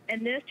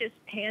 And this just,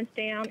 hands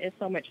down, is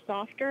so much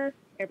softer.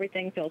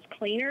 Everything feels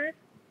cleaner.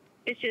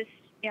 It's just,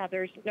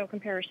 there's no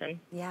comparison.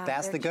 Yeah,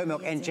 that's the goat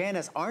milk. And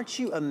Janice, aren't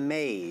you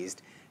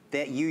amazed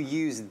that you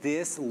use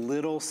this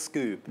little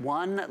scoop?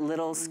 One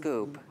little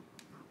scoop.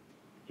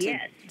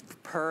 Yes.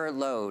 Per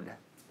load.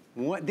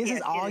 This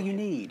is all you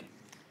need.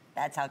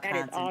 That's how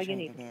concentrated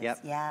it is. Yep.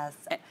 Yes.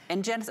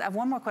 And Janice, I have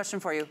one more question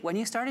for you. When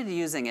you started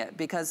using it,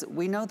 because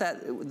we know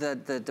that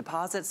the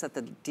deposits that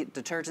the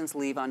detergents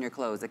leave on your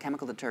clothes, the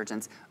chemical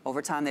detergents,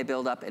 over time they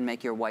build up and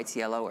make your whites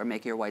yellow or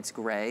make your whites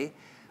gray.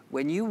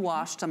 When you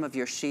washed some of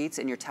your sheets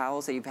and your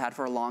towels that you've had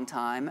for a long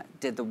time,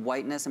 did the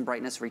whiteness and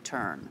brightness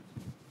return?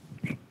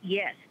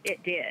 Yes,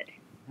 it did.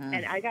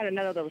 And I got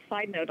another little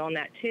side note on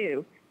that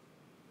too.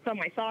 So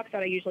my socks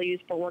that I usually use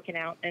for working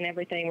out and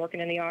everything,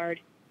 working in the yard,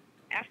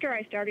 after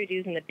I started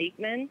using the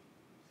Beekman,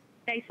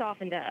 they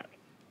softened up.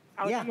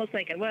 I was almost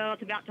thinking, well,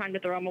 it's about time to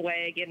throw them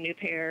away, get a new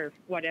pair,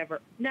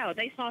 whatever. No,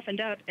 they softened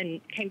up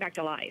and came back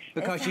to life.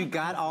 Because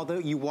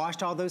you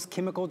washed all those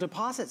chemical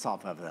deposits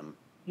off of them.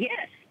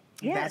 Yes.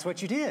 That's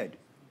what you did.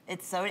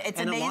 It's and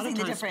amazing a lot of the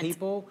times difference.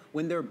 people,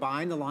 when they're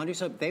buying the laundry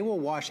soap, they will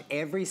wash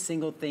every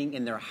single thing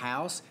in their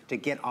house to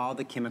get all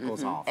the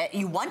chemicals off.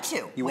 You want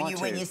to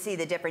when you see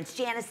the difference.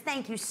 Janice,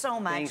 thank you so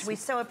much. Thanks. We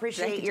so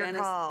appreciate your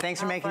call.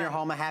 Thanks for making your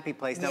home a happy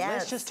place. Now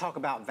let's just talk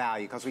about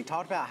value, because we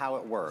talked about how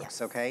it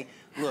works, okay?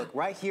 Look,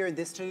 right here in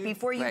this tube.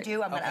 Before you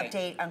do, I'm going to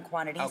update on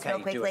quantities real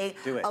quickly.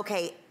 Do it.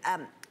 Okay,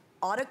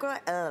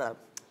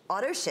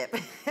 auto ship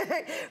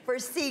for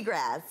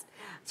seagrass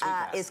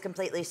is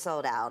completely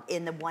sold out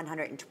in the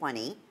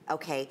 120,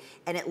 okay?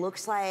 And it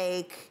looks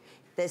like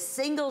the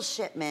single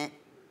shipment,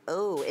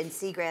 in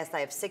seagrass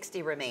I have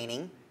 60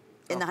 remaining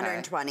in the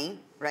 120,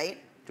 right?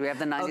 Do we have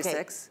the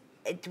 96?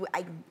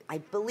 Okay. I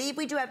believe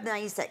we do have the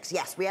 96.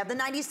 Yes, we have the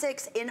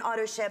 96 in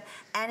auto ship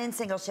and in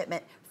single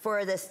shipment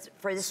for the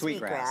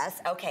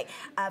sweetgrass. Okay,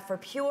 for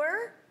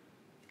pure,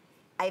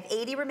 I have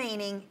 80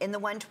 remaining in the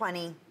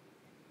 120.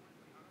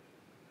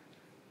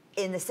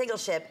 in the single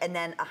ship, and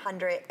then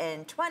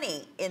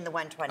 120 in the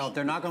 120. Oh,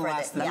 they're not going to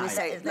last the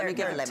night. Let me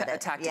give a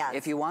tactic. Yes.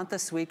 If you want the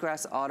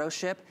Sweetgrass auto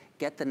ship,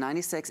 get the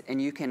 96, and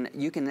you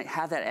can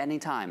have that any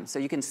time. So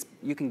you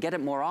can get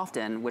it more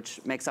often, which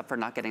makes up for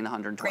not getting the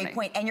 120. Great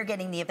point. And you're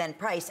getting the event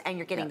price, and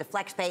you're getting the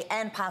flex pay,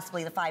 and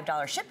possibly the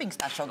 $5 shipping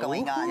special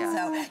going on.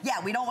 So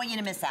yeah, we don't want you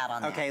to miss out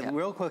on that. Okay,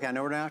 real quick, I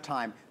know we're out of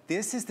time.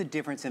 This is the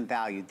difference in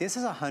value. This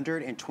is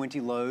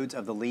 120 loads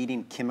of the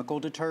leading chemical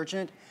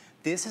detergent.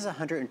 This is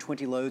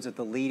 120 loads of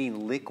the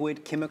leading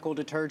liquid chemical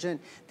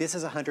detergent. This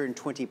is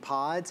 120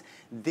 pods.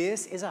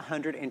 This is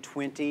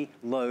 120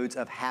 loads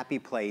of Happy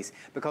Place,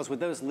 because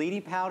with those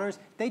leading powders,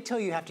 they tell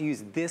you have to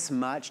use this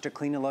much to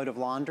clean a load of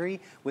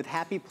laundry. With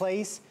Happy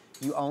Place,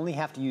 you only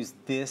have to use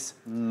this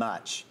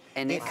much.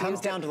 And it comes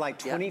down to like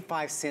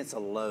 25 cents a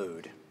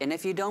load. And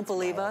if you don't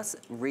believe us,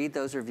 read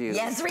those reviews.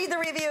 Yes, read the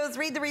reviews,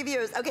 read the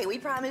reviews. Okay, we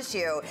promise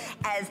you,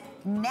 as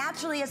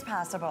naturally as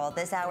possible,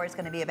 this hour is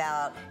gonna be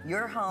about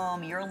your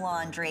home, your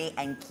laundry,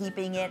 and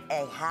keeping it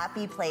a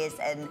happy place.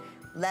 And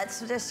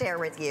let's just share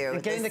with you.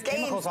 And getting the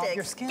chemicals off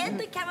your skin. Get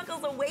the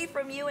chemicals away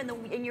from you and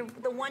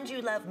the ones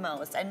you love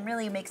most, and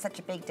really make such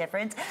a big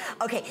difference.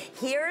 Okay,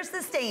 here's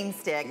the stain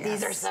stick. Yes.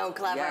 These are so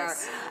clever.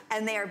 Yes.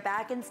 And they are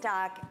back in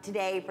stock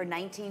today for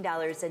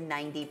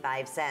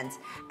 $19.95.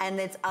 And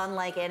it's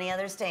unlike any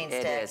other stain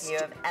stick you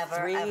have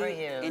ever used.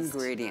 3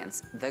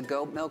 ingredients. The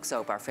goat milk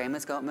soap, our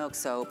famous goat milk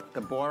soap.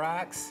 The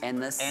borax. And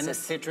the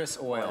citrus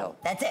oil.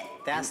 That's it.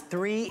 That's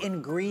 3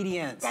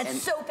 ingredients. That's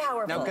so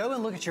powerful. Now go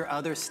and look at your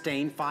other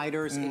stain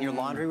fighters in your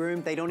laundry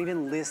room. They don't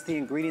even list the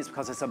ingredients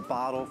because it's a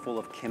bottle full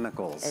of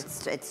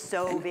chemicals. It's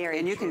so very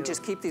And you can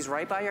just keep these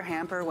right by your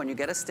hamper. When you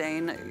get a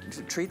stain,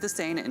 treat the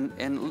stain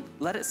and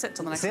let it sit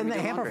till the next time you do Sit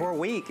in the hamper laundry. for a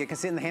week. It can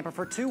sit in the hamper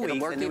for 2 weeks.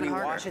 It'll work and then when even you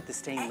harder. wash it, the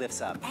stain lifts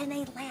up. And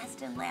they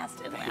last and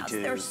last and last.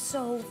 do. They're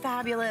so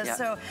fabulous. Yeah.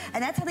 So,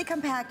 and that's how they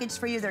come packaged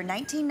for you. They're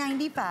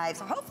 $19.95.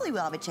 So hopefully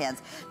we'll have a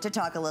chance to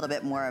talk a little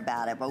bit more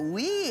about it. But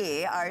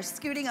we are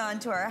scooting on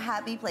to our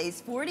Happy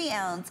Place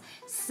 40-ounce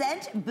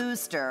scent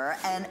booster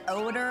and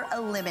odor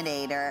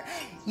eliminator.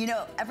 You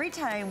know, every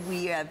time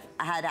we have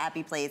had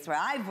Happy Place where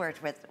I've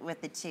worked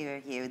with the two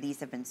of you, these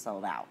have been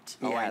sold out.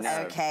 Oh, I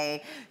know.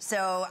 Okay,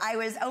 so I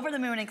was over the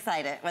moon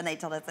excited when they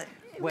told us that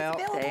it was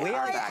available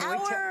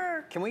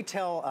can we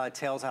tell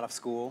tales out of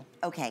school?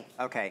 Okay.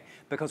 Okay,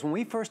 because when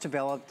we first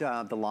developed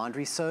the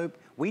laundry soap,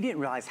 we didn't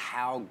realize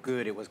how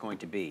good it was going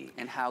to be.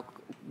 And how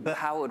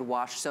it would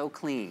wash so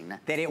clean.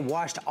 That it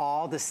washed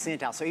all the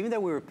scent out. So even though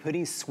we were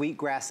putting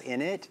sweetgrass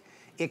in it,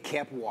 it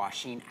kept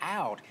washing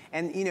out.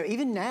 And you know,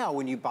 even now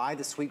when you buy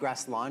the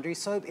Sweetgrass laundry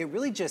soap, it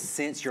really just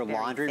scents your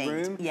laundry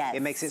room. Yes.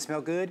 It makes it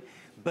smell good.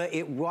 But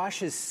it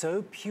washes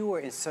so pure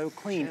and so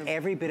clean,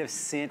 every bit of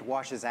scent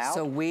washes out.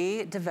 So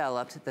we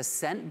developed the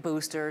scent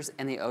boosters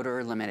and the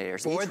odor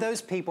eliminators. For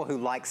those people who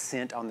like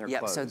scent on their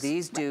clothes. So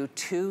these do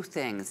 2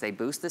 things. They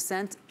boost the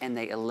scent and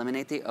they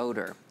eliminate the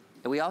odor.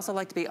 We also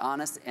like to be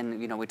honest,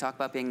 and you know, we talk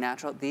about being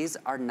natural. These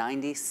are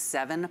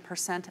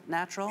 97%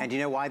 natural. And do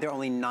you know why they're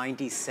only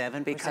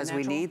 97% Because natural?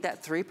 we need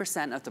that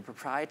 3% of the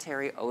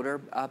proprietary odor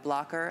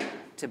blocker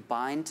to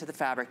bind to the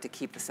fabric to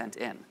keep the scent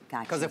in.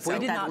 Gotcha. Because if we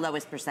did not, the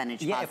lowest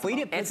percentage yeah, possible. if we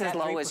didn't put It's that as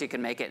low as you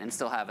can make it and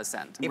still have a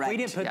scent. If we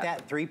didn't put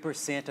that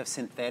 3% of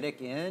synthetic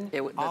in,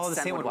 all of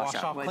the scent would wash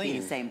off Would clean. be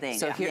the same thing.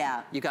 So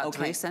here, you got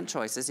 3 Okay. scent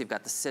choices. You've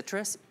got the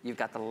citrus, you've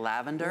got the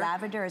lavender.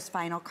 Lavender is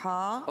final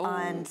call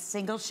on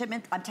single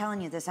shipment. I'm telling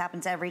you, this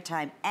happens every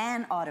time.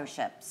 And auto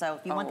ship. So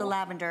if you want the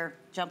lavender,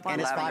 jump on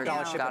and it. it's right $5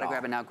 now. shipping. Gotta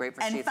grab it now. Great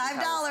for And sheets and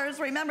towels. $5.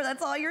 Remember,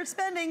 that's all you're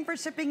spending for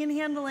shipping and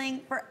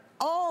handling for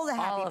all the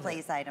Happy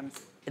Place items.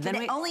 And then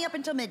Today, only up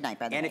until midnight,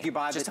 by the way. And if you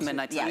buy Just to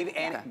midnight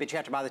tonight. but you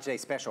have to buy the Today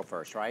Special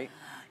first, right?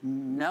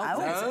 No,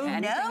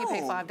 anything you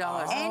pay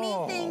 $5.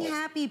 Anything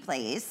Happy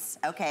Place,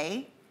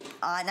 okay?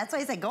 And that's why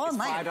I say go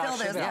online and fill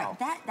those.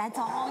 That's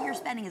all you're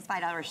spending is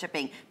 $5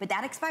 shipping. But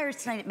that expires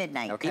tonight at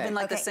midnight. Okay. Even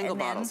like the single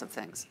bottles of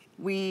things.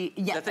 The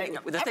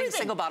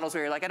single bottles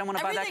where you're like, I don't want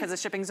to buy that because the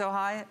shipping's so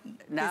high.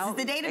 Now,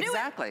 this is the day to do it.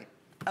 Exactly.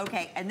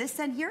 Okay, and this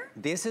scent here?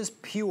 This is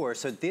pure,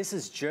 so this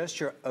is just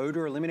your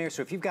odor eliminator.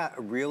 So if you've got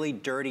really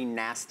dirty,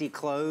 nasty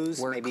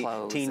clothes, maybe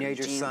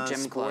teenager son, gym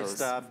sports clothes.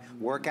 stuff,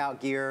 workout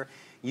gear,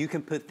 you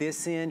can put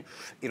this in,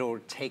 it'll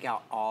take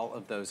out all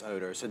of those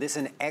odors. So this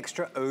is an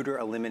extra odor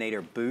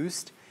eliminator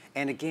boost.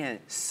 And again,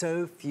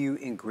 so few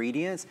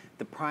ingredients.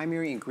 The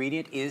primary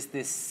ingredient is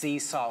this sea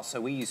salt. So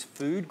we use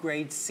food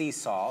grade sea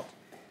salt.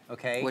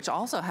 Okay. Which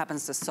also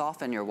happens to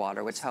soften your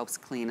water, which helps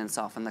clean and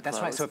soften the clothes.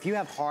 That's right. So if you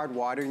have hard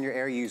water in your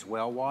area, you use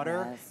well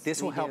water.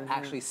 This will help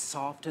actually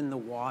soften the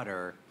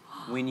water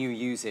when you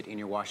use it in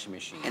your washing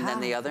machine. And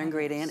then the other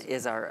ingredient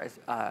is our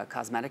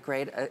cosmetic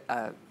grade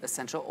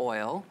essential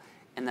oil.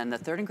 And then the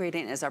third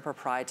ingredient is our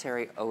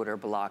proprietary odor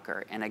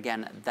blocker. And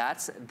again,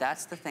 that's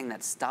the thing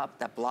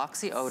that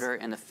blocks the odor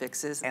and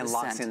fixes the scent. And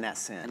locks in that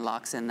scent. And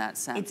locks in that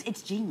scent.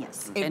 It's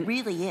genius. It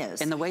really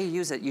is. And the way you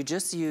use it, you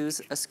just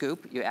use a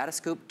scoop. You add a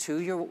scoop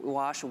to your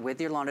wash with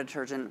your laundry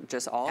detergent,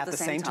 just all at the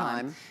same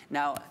time.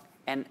 Now,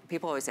 and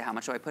people always say, how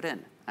much do I put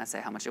in? I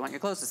say, how much do you want your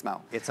clothes to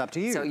smell? It's up to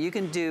you. So you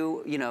can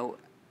do, you know,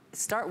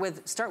 Start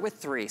with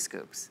 3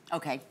 scoops.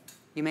 Okay.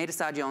 You may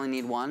decide you only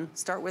need 1.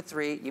 Start with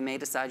 3. You may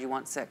decide you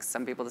want 6.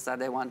 Some people decide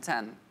they want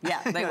 10.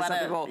 Yeah, they want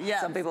to.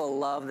 Some people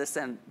love the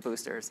scent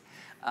boosters.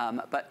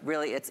 But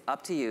really, it's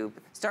up to you.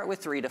 Start with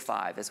 3 to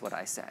 5 is what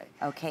I say.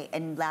 Okay,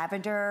 and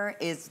lavender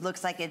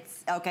looks like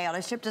it's, okay, on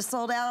a ship just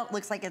sold out.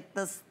 Looks like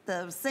the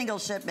single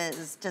shipment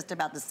is just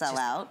about to sell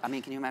out. I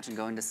mean, can you imagine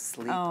going to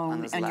sleep on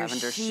those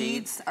lavender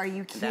sheets? Are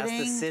you kidding?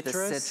 That's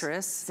the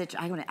citrus. That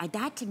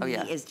to me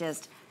is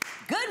just,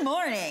 good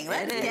morning,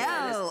 let's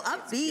go,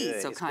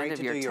 upbeat. So it's kind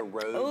of your your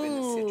robe and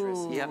the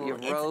citrus. Yep, your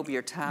robe,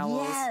 your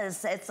towels.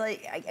 Yes, it's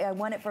like, I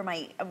want it for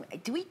my,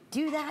 do we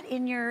do that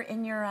in your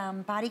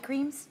body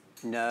creams?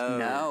 No.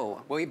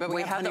 No. Well, but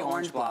we have the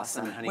orange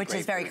blossom and honey which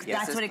is very,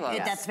 grapefruit.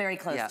 that's very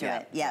close to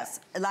it.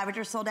 Yes.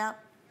 Lavender sold out?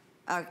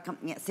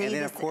 See, and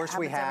then of course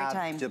we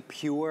have the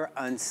pure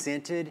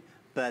unscented,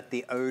 but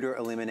the odor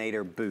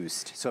eliminator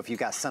boost. So if you've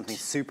got something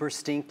super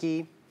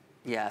stinky,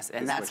 yes,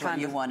 and that's what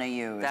you want to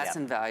use. That's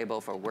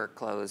invaluable for work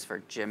clothes,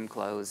 for gym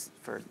clothes,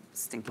 for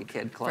stinky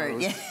kid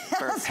clothes,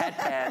 for pet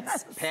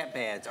beds. Pet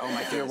beds, oh my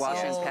goodness. You're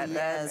washing pet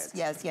beds.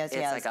 Yes. It's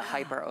like a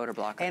hyper odor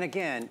blocker. And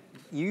again,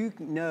 you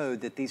know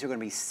that these are going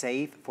to be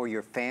safe for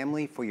your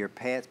family, for your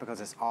pets,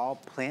 because it's all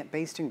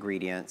plant-based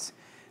ingredients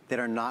that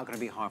are not going to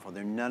be harmful.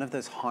 They're none of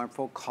those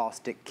harmful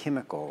caustic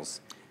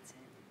chemicals.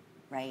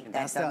 Right.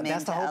 That's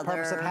the whole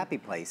purpose of Happy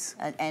Place.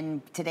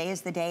 And today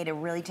is the day to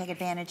really take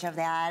advantage of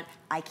that.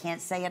 I can't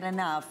say it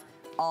enough.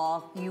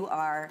 All you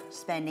are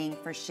spending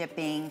for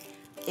shipping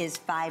is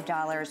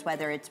 $5,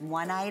 whether it's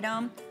 1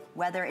 item,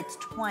 whether it's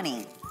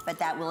 20. But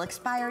that will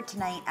expire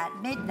tonight at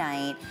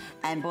midnight.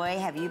 And boy,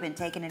 have you been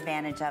taking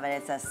advantage of it.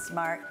 It's a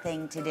smart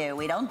thing to do.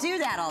 We don't do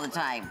that all the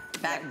time. In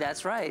fact,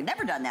 that's right.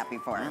 Never done that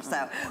before.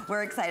 So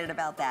we're excited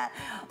about that.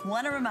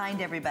 Want to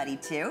remind everybody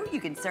too,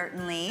 you can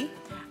certainly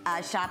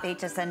shop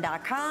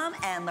hsn.com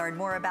and learn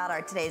more about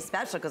our today's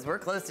special, because we're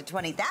close to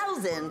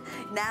 20,000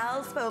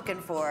 now spoken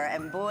for.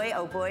 And boy,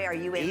 oh boy, are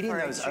you in Eating for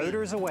a those treat.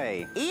 odors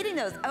away. Eating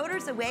those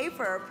odors away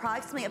for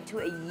approximately up to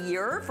a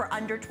year for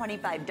under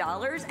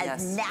 $25,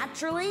 as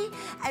naturally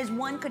as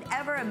one could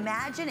ever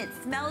imagine. It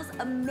smells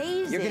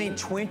amazing. You're getting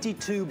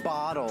 22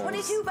 bottles.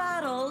 22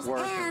 bottles,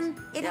 and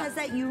it has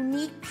that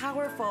unique,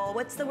 powerful,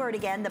 what's the word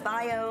again? The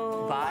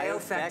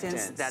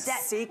bioeffectants that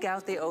seek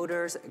out the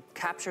odors,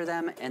 capture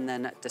them, and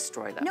then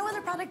destroy them. No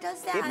other product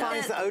does that. It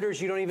finds the odors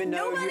you don't even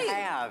know you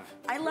have.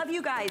 I love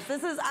you guys.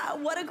 This is,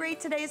 what a great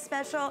today's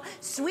special.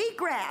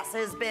 Sweetgrass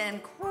has been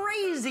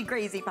crazy,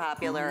 crazy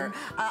popular.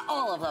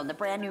 All of them. The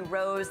brand new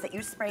rose that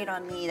you sprayed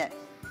on me that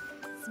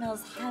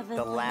smells heavenly.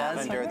 The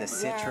lavender, the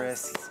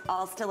citrus. Yes,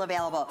 all still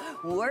available.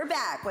 We're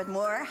back with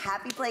more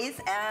Happy Place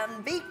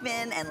and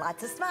Beekman and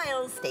lots of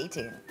smiles. Stay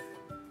tuned.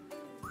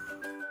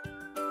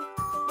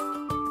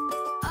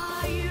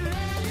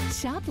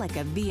 Shop like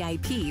a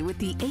VIP with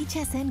the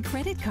HSN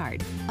credit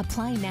card.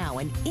 Apply now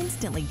and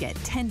instantly get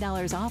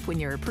 $10 off when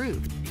you're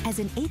approved. As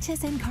an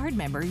HSN card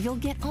member, you'll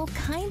get all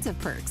kinds of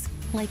perks,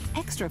 like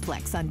extra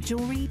flex on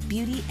jewelry,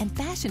 beauty, and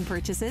fashion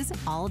purchases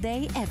all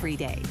day, every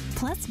day.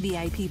 Plus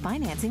VIP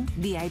financing,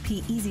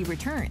 VIP easy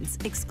returns,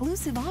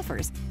 exclusive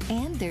offers,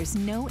 and there's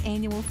no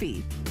annual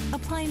fee.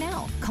 Apply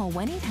now. Call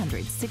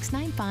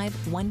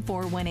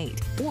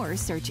 1-800-695-1418 or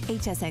search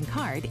HSN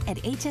card at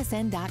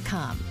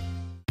hsn.com.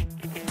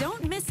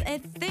 Don't miss a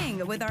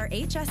thing with our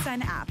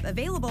HSN app,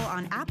 available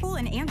on Apple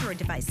and Android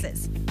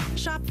devices.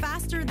 Shop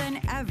faster than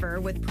ever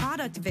with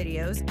product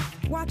videos.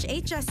 Watch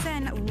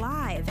HSN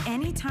live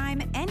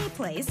anytime,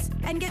 anyplace,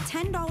 and get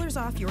 $10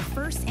 off your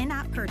first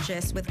in-app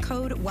purchase with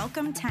code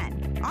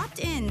WELCOME10. Opt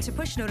in to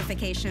push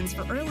notifications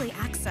for early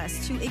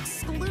access to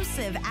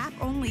exclusive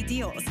app-only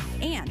deals.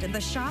 And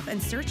the shop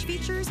and search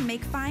features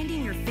make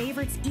finding your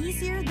favorites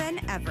easier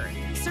than ever.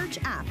 Search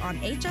app on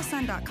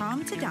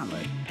hsn.com to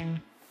download.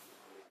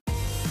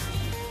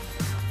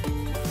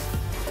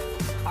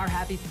 Our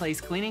Happy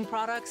Place cleaning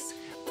products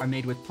are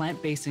made with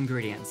plant-based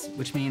ingredients,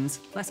 which means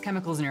less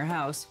chemicals in your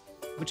house,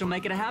 which will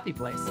make it a happy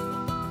place.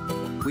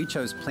 We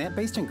chose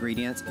plant-based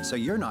ingredients so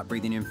you're not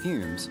breathing in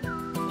fumes.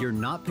 You're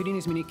not putting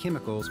as many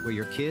chemicals where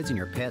your kids and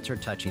your pets are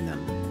touching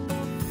them.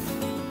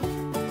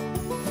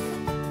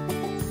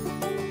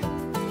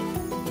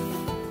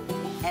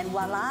 And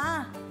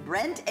voila!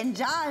 Brent and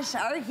Josh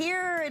are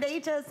here at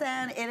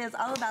HSN. It is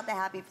all about the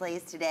Happy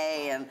Place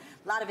today, and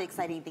a lot of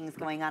exciting things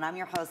going on. I'm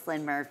your host,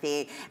 Lynn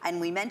Murphy, and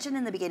we mentioned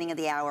in the beginning of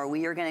the hour,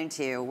 we are going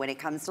to, when it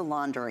comes to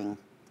laundering,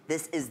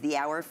 this is the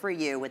hour for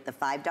you with the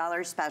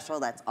 $5 special.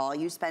 That's all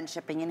you spend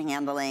shipping and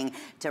handling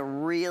to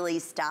really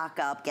stock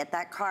up, get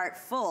that cart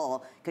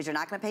full, because you're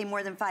not going to pay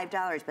more than $5,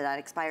 but that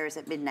expires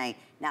at midnight.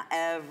 Now,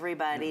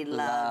 everybody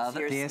loves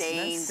your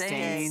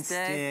stain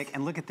stick.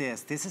 And look at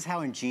this. This is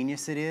how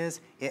ingenious it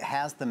is. It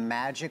has the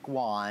magic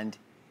wand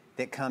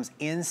that comes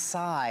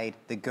inside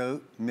the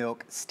goat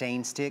milk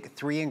stain stick.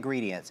 3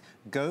 ingredients: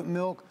 goat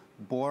milk,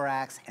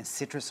 borax, and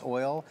citrus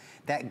oil.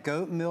 That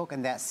goat milk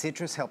and that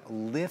citrus help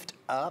lift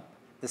up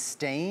the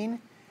stain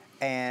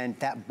And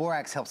that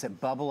borax helps it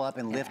bubble up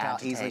and lift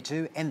out easily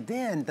too. And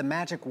then the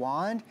magic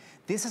wand,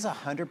 this is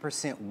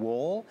 100%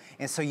 wool.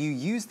 And so you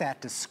use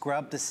that to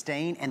scrub the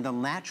stain, and the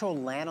natural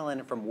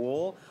lanolin from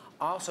wool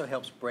also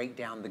helps break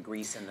down the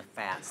grease and the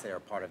fats that are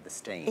part of the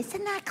stain.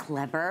 Isn't that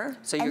clever?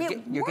 So you're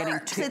getting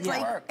two.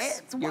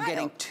 You're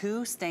getting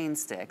 2 stain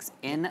sticks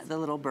in the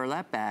little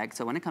burlap bag.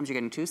 So when it comes, you're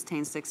getting 2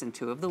 stain sticks and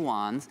 2 of the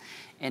wands.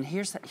 And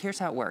here's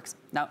how it works.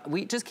 Now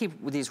we just keep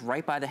these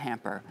right by the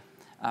hamper.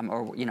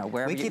 Or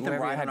wherever you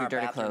have your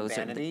dirty clothes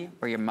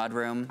or your mud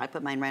room. I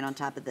put mine right on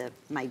top of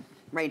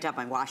right on top of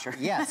my washer.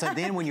 Yeah, so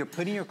then when you're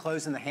putting your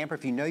clothes in the hamper,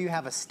 if you know you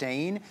have a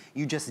stain,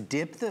 you just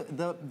dip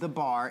the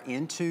bar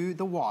into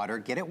the water,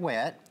 get it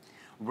wet,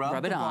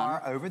 rub the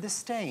bar over the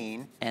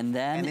stain, and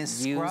then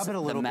scrub it a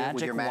little bit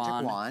with your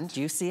magic wand.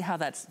 Do you see how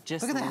that's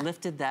just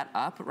lifted that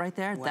up right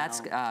there? Wow.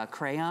 That's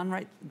crayon,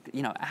 right?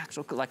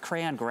 Actual like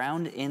crayon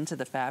ground into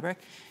the fabric.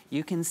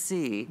 You can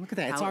see. Look at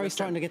that. It's already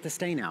starting to get the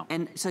stain out.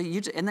 And so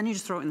then you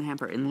just throw it in the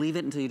hamper and leave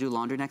it until you do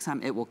laundry next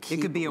time. It will keep working.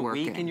 It could be a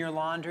week in your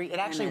laundry. It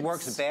actually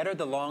works better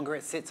the longer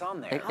it sits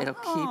on there. It'll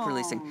keep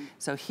releasing.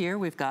 So here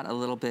we've got a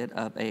little bit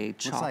of a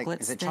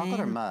chocolate stain. Is it chocolate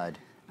or mud?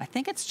 I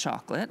think it's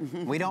chocolate.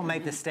 We don't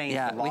make the stains.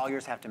 The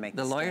lawyers have to make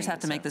the stains. The lawyers have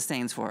to make the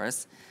stains for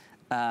us.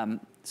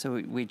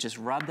 So we just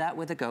rub that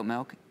with the goat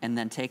milk and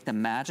then take the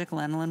magic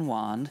lanolin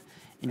wand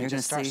and you're going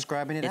to start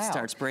scrubbing it out. It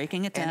starts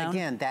breaking it down. And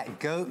again, that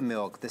goat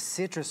milk, the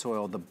citrus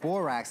oil, the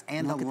borax,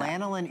 and the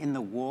lanolin in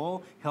the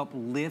wool help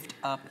lift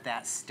up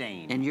that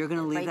stain. And you're going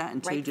to leave that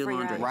until you do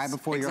laundry. Right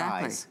before your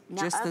eyes.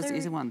 Now, just those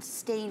easy ones.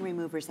 Stain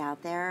removers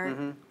out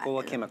there. Full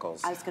of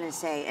chemicals. I was going to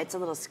say, it's a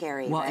little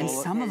scary. Well, and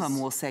some of them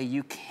will say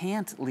you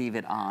can't leave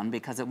it on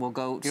because it will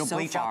go so far. It'll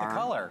bleach out the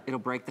color. It'll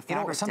break the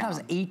fabric down.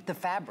 Sometimes eat the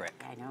fabric.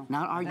 I know.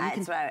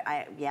 That's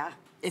why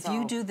If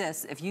you do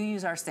this, if you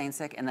use our stain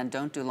stick and then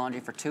don't do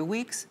laundry for 2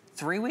 weeks,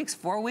 3 weeks,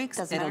 4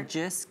 weeks, it'll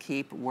just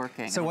keep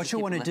working. So what you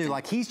want to do,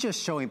 like he's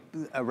just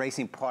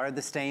erasing part of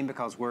the stain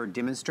because we're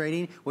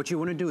demonstrating. What you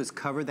want to do is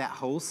cover that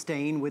whole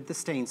stain with the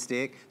stain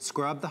stick,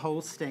 scrub the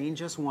whole stain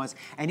just once,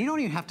 and you don't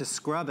even have to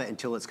scrub it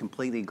until it's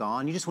completely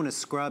gone. You just want to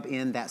scrub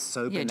in that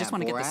soap and that borax. Yeah, just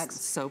want to get the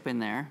soap in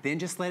there. Then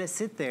just let it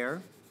sit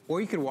there. Or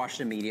you could wash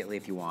it immediately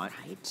if you want.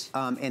 Right.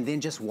 And then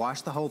just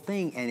wash the whole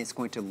thing, and it's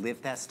going to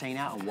lift that stain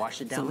out and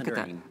wash it down the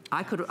drain.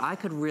 I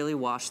could really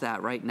wash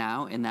that right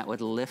now, and that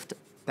would lift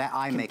that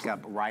eye makeup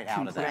right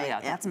out of that. Yeah,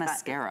 that's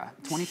mascara,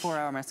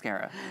 24-hour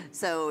mascara.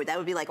 So that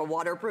would be like a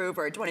waterproof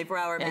or a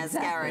 24-hour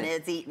mascara, and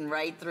it's eaten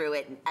right through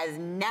it as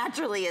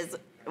naturally as,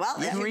 well,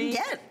 as you can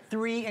get.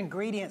 3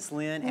 ingredients,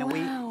 Lynn, and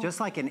we, just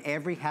like in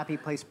every Happy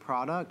Place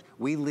product,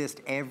 we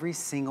list every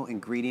single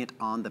ingredient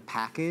on the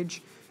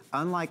package.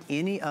 Unlike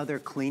any other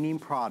cleaning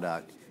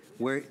product,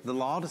 where the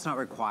law does not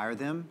require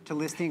them to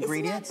list the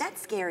ingredients.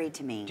 That's scary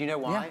to me. Do you know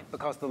why? Yeah.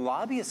 Because the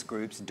lobbyist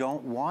groups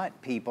don't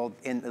want people,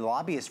 and the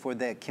lobbyists for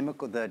the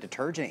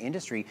detergent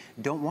industry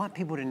don't want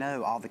people to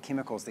know all the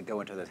chemicals that go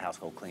into those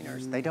household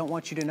cleaners. They don't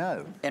want you to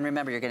know. And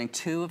remember, you're getting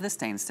 2 of the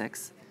stain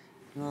sticks.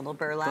 A little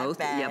burlap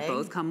bag. Yeah,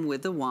 both come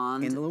with the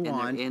wand. In the little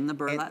wand. In the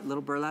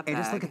little burlap bag.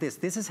 And just look at this.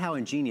 This is how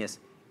ingenious.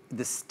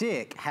 The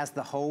stick has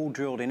the hole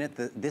drilled in it.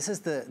 This is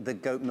the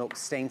goat milk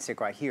stain stick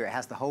right here. It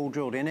has the hole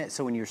drilled in it,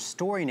 so when you're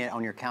storing it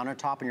on your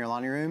countertop in your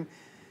laundry room,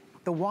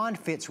 the wand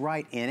fits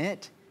right in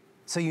it,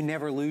 so you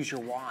never lose your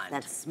wand.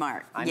 That's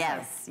smart.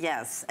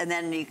 Yes. And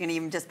then you can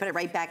even just put it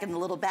right back in the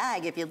little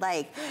bag if you'd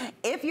like.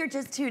 If you're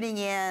just tuning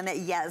in,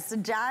 yes,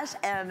 Josh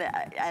and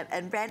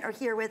Brent are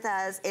here with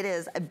us. It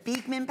is a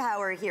Beekman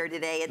Power here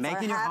today. It's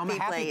making our your home a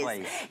happy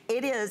place.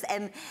 It is.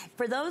 And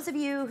for those of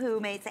you who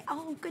may say,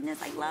 oh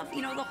goodness, I love,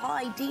 the whole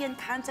idea and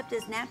concept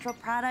is natural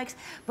products.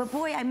 But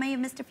boy, I may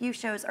have missed a few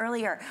shows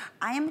earlier.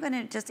 I am going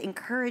to just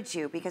encourage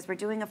you because we're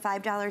doing a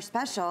 $5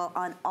 special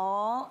on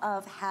all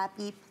of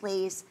Happy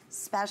Place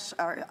special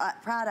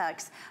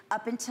products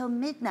up until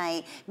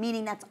midnight,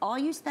 meaning that's all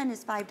you spend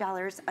is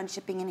 $5 on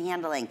shipping and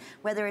handling.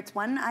 Whether it's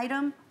one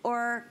item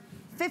or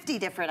 50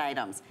 different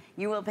items,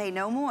 you will pay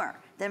no more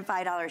than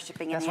 $5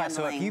 shipping and handling. That's right.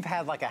 So if you've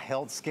had like a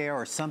health scare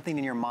or something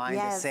in your mind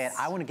that said,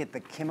 I want to get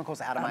the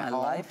chemicals out of my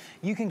home,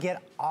 you can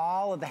get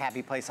all of the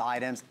Happy Place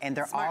items, and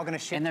they're all going to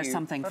ship you. And there's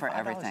something for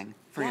everything.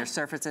 For your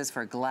surfaces,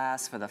 for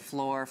glass, for the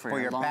floor,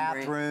 for your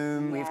laundry.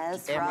 Bathroom.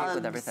 Yes,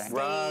 with everything.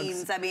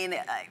 Stains, I mean,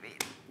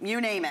 you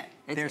name it.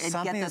 There's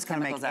something that's going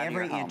to make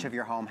every inch of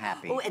your home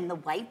happy. Oh, and the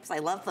wipes. I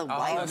love the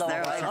wipes.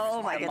 They're like,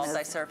 oh my goodness.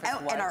 Multi-surface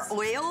wipes. And our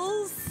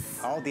oils.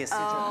 All the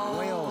essential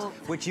oils,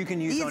 which you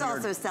can use on your... These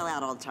also sell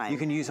out all the time. You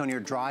can use on your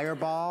dryer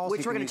balls.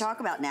 Which we're going to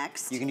talk about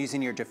next. You can use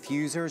in your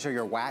diffusers or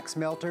your wax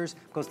melters,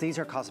 because these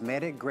are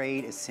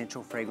cosmetic-grade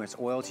essential fragrance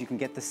oils. You can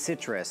get the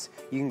citrus,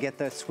 you can get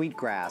the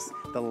sweetgrass,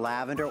 the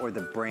lavender, or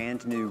the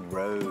brand new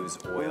rose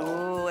oil.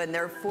 Oh, and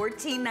they're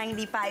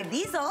 $14.95.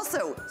 These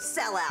also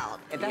sell out.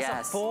 And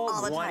that's a full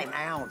 1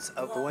 ounce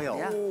of oil.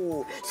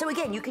 Yeah. So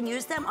again, you can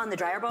use them on the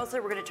dryer balls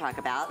that we're going to talk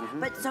about,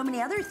 but so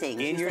many other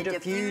things. In your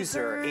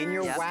diffuser, in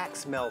your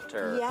wax melter.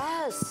 filter.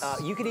 Yes.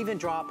 You could even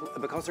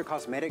drop, because they're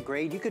cosmetic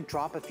grade, you could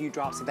drop a few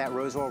drops of that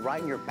rose oil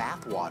right in your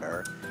bath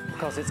water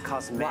because it's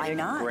cosmetic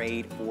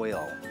grade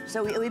oil.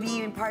 So it would be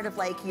even part of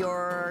like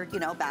your, you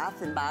know,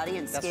 bath and body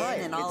and skin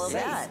and all of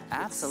that.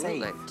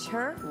 Absolutely.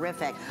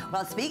 Terrific.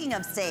 Well, speaking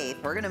of safe,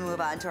 we're gonna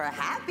move on to our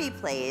happy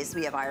place.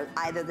 We have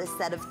either the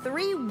set of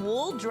 3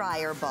 wool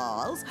dryer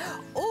balls,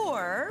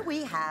 or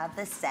we have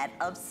the set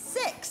of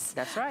 6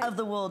 of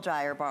the wool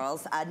dryer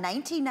balls.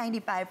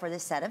 $19.95 for the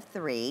set of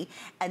 3,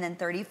 and then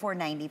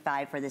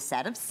 $34.95 for the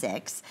set of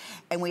 6.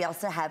 And we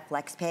also have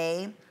flex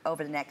pay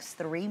over the next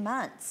 3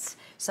 months.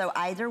 So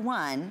either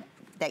one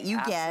that you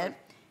get,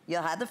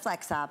 you'll have the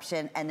flex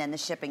option and then the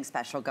shipping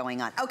special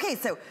going on. Okay,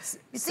 so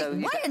you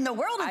think, what in the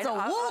world is a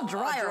wool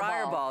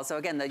dryer ball? So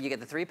again, you get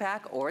the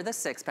 3-pack or the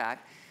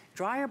 6-pack.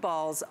 Dryer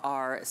balls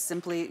are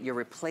simply your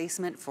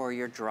replacement for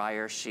your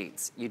dryer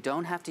sheets. You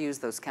don't have to use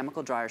those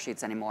chemical dryer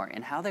sheets anymore.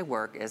 And how they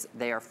work is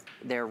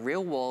they're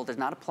real wool. There's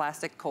not a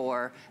plastic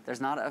core. There's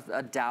not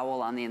a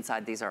dowel on the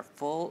inside. These are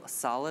full,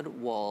 solid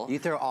wool. You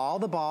throw all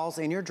the balls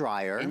in your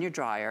dryer. In your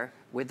dryer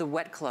with the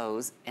wet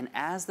clothes. And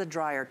as the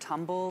dryer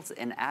tumbles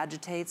and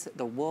agitates,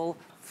 the wool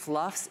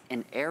fluffs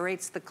and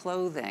aerates the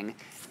clothing,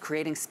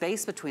 creating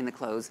space between the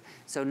clothes.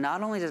 So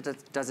not only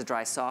does it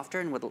dry softer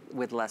and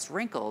with less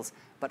wrinkles,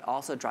 but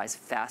also dries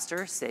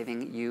faster,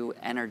 saving you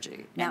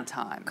energy and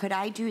time. Could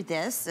I do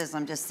this as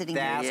I'm just sitting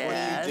here? That's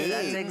what you do.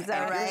 That's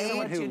exactly right.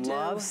 Someone who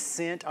loves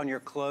scent on your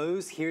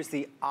clothes, here's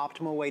the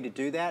optimal way to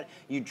do that.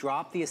 You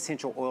drop the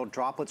essential oil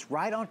droplets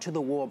right onto the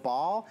wool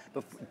ball,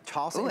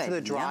 toss it into the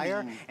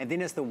dryer, and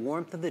then as the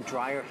warmth of the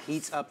dryer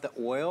heats up the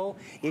oil,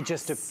 it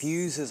just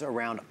diffuses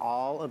around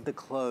all of the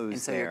clothes.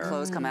 And so your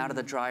clothes come out of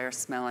the dryer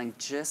smelling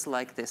just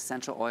like the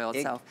essential oil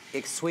itself.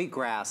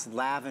 Sweetgrass,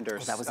 lavender,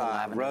 that was a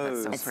lavender.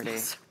 rose. That's so pretty.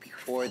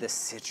 Or the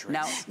citrus.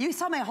 Now, you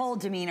saw my whole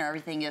demeanor,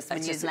 everything just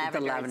when you use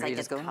lavender. The lavender, it's you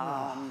just go,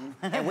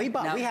 And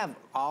we have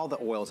all the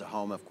oils at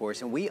home, of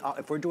course, and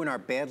if we're doing our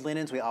bed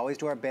linens, we always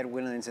do our bed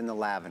linens in the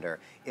lavender.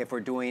 If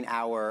we're doing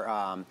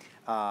our,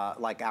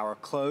 like our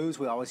clothes,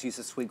 we always use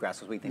the sweetgrass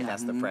because we think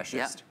that's the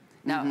freshest.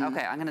 Now,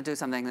 okay, I'm gonna do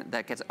something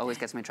that always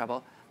gets me in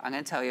trouble. I'm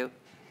gonna tell you,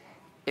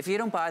 if you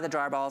don't buy the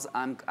dryer balls,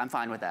 I'm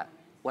fine with that.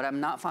 What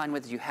I'm not fine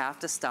with, you have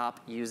to stop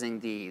using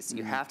these.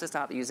 You have to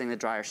stop using the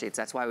dryer sheets.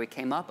 That's why we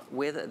came up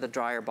with the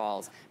dryer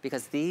balls,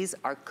 because these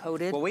are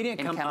coated in chemicals. Well, we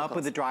didn't come up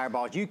with the dryer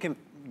balls. You can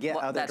get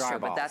other dryer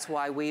balls. But that's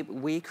why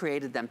we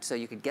created them, so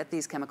you could get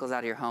these chemicals out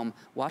of your home.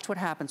 Watch what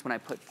happens when I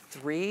put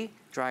 3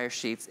 dryer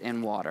sheets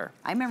in water.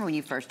 I remember when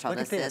you first told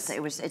us this.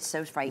 It's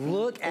so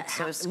frightening. It's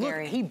so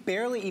scary. Look, he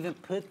barely even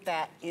put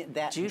that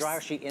dryer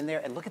sheet in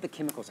there, and look at the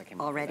chemicals that came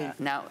out already.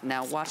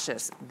 Now watch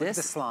this. Look at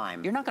the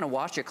slime. You're not going to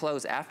wash your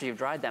clothes after you've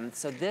dried them.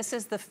 So this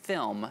is the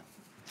film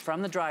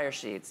from the dryer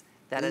sheets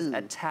that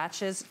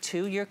attaches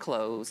to your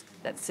clothes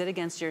that sit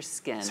against your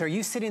skin. So are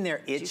you sitting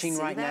there itching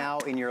right now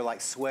in your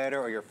like sweater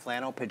or your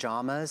flannel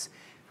pajamas?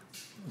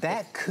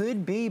 That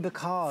could be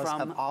because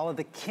of all of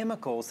the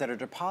chemicals that are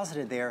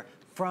deposited there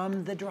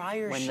from the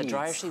dryer sheets. When the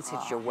dryer sheets hit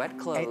your wet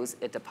clothes,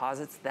 it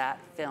deposits that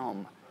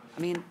film.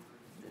 I mean,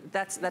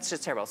 that's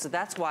just terrible. So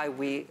that's why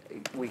we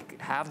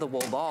have the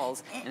wool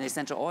balls and the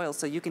essential oils,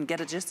 so you can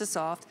get it just as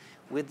soft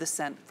with the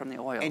scent from the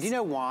oils. And do you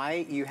know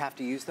why you have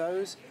to use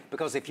those?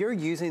 Because if you're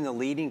using the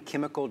leading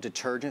chemical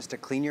detergents to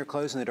clean your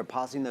clothes and they're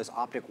depositing those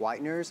optic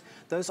whiteners,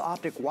 those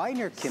optic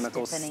whitener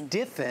chemicals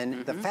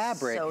stiffen the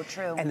fabric. So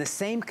true. And the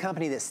same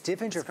company that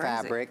stiffens your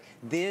fabric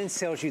then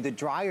sells you the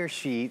dryer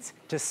sheets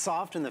to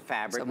soften the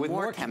fabric with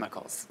more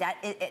chemicals.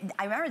 I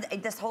remember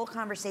this whole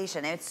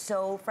conversation. It's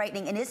so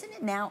frightening. And isn't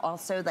it now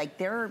also like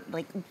they're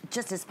like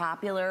just as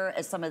popular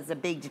as some of the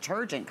big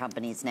detergent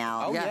companies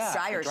now? Oh, yes.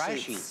 yeah. Dryer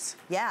sheets.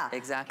 Yeah.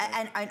 Exactly.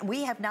 And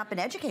we have not been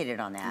educated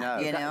on that. No.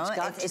 You know,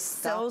 it's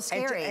so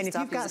scary. And if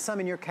you've got some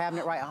in your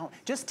cabinet right home,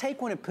 just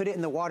take one and put it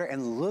in the water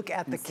and look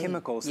at the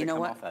chemicals that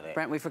come off of it.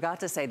 Brent, we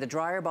forgot to say the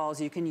dryer balls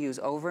you can use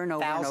over and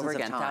over and over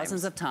again.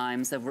 Thousands of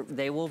times.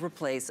 They will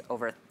replace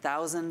over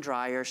 1,000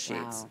 dryer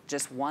sheets.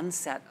 Just one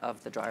set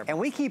of the dryer balls. And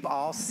we keep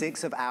all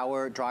 6 of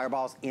our dryer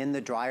balls in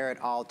the dryer at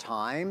all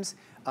times.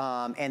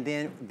 And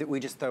then we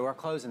just throw our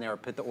clothes in there or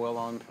put the oil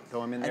on,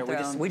 throw them in there.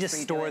 We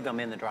just store them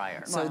in the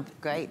dryer. So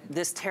great.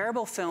 This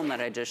terrible film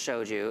that I just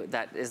showed you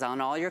that is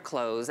on all your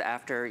clothes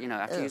after you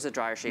use the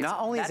dryer sheets. Not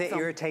only is it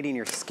irritating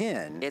your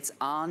skin, it's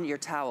on your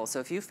towel. So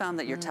if you found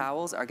that your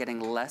towels are getting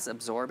less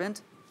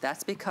absorbent,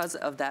 that's because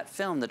of that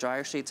film the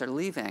dryer sheets are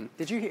leaving.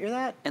 Did you hear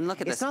that? And look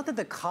at this. It's not that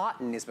the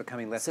cotton is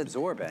becoming less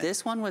absorbent.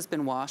 This one has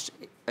been washed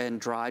and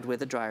dried with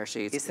the dryer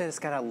sheets. It says it's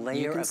got a layer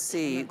of You can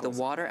see the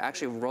water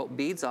actually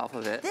beads off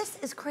of it. This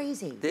is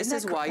crazy. This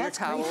is why your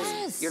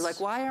towels, you're like,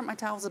 why aren't my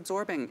towels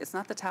absorbing? It's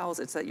not the towels,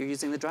 it's that you're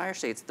using the dryer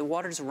sheets. The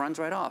water just runs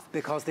right off.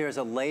 Because there's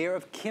a layer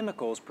of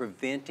chemicals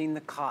preventing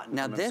the cotton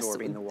from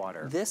absorbing the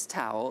water. This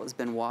towel has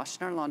been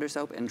washed in our laundry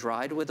soap and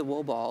dried with the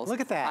wool balls.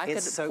 Look at that, I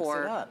could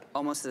pour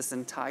almost this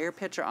entire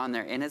pitcher on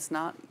there, and it's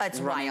not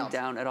running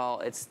down at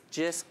all. It's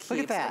just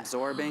keeps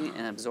absorbing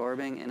and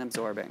absorbing and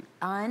absorbing.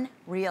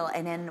 Unreal.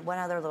 And then one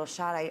other little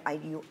shot.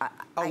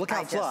 Look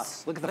how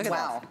fluff. Look at the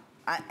fluff.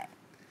 Wow.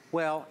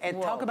 Well,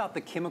 and talk about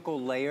the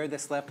chemical layer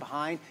that's left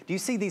behind. Do you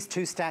see these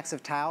 2 stacks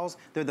of towels?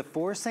 They're the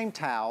 4 same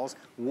towels.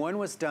 One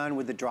was done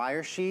with the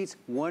dryer sheets.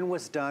 One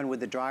was done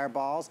with the dryer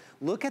balls.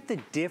 Look at the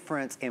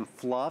difference in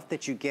fluff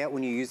that you get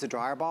when you use the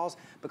dryer balls,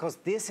 because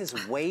this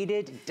is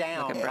weighted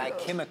down by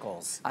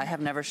chemicals. I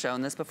have never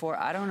shown this before.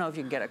 I don't know if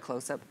you can get a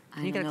close-up.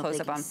 Can you get a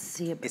close-up on?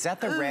 Is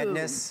that the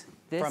redness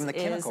from the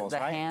chemicals, This is the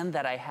right? hand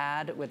that I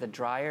had with the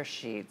dryer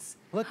sheets.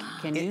 Look,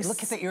 Can you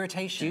look at the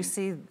irritation. Do you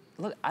see?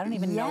 Look, I don't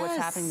even know what's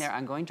happening there.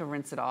 I'm going to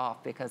rinse it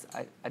off because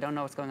I don't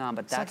know what's going on,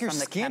 but It's that's like your from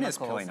the skin chemicals.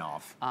 is peeling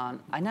off.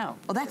 I know.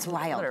 Oh, that's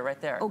wild. Literally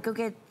right there. Oh, go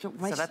get. So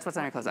that's what's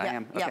on your clothes. I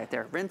am. Okay,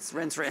 there. Rinse,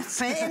 rinse,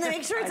 rinse. And then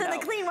make sure it's in the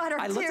clean water,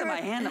 I looked too. at my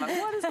hand. I'm like,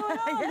 what is going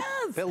on?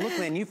 Yes. But look,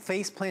 Lynn, you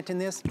face planting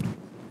this.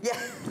 Yeah.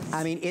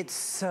 I mean, it's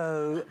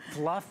so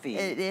fluffy.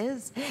 It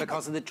is.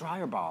 Because of the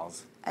dryer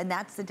balls. And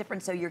that's the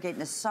difference. So you're getting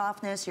the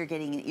softness, you're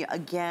getting,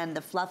 again, the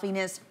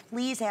fluffiness.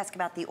 Please ask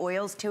about the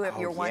oils, too, if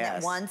you're one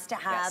that wants to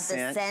have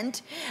the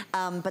scent.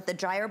 But the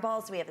dryer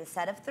balls, we have the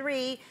set of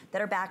 3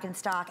 that are back in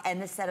stock and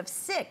the set of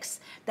 6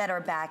 that are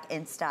back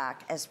in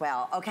stock as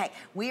well. Okay,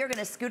 we are going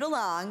to scoot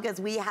along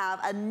because we have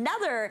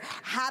another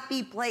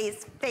Happy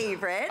Place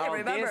favorite. Oh, and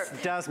remember,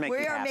 this does make we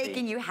you are happy.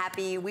 making you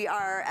happy. We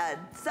are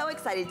so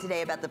excited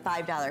today about the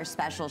 $5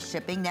 special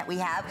shipping that we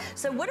have.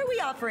 So what are we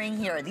offering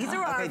here? These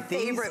are our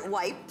favorite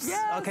wipes.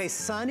 Okay,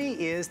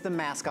 Sunny is the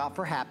mascot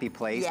for Happy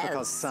Place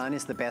because Sun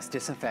is the best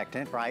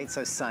disinfectant, right?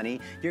 So Sunny,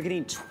 you're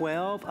getting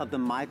 12 of the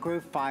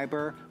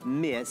microfiber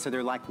mitts, so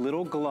they're like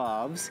little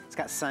gloves. It's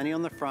got Sunny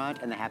on the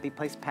front and the Happy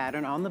Place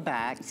pattern on the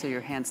back. So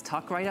your hands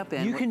tuck right up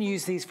in. You can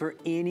use these for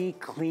any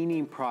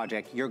cleaning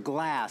project, your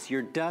glass,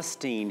 your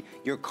dusting,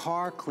 your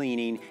car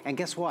cleaning, and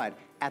guess what?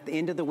 At the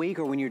end of the week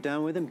or when you're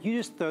done with them, you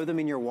just throw them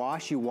in your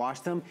wash, you wash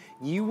them.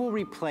 You will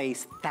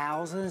replace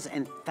thousands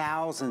and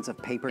thousands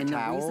of paper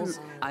towels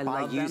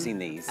by using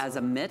these. As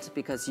a mitt,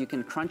 because you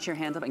can crunch your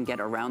hands up and get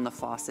around the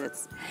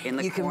faucets in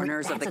the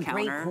corners of the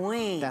counter. That's a great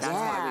point. That's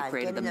why we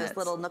created the those mitts.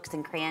 little nooks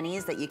and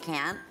crannies that you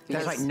can't.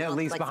 That's right, no,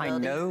 leaves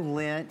behind no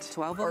lint.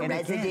 12 or and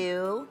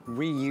residue. Again,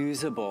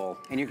 reusable,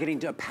 and you're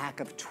getting a pack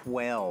of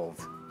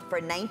 12. For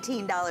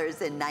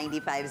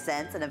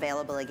 $19.95 and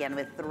available again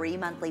with 3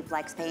 monthly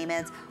flex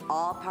payments,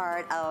 all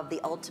part of the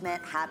ultimate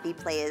Happy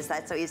Place.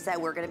 That's what you said.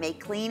 We're gonna make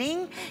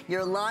cleaning,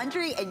 your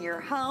laundry, and your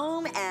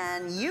home,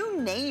 and you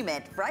name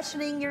it.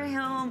 Freshening your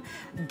home,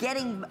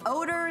 getting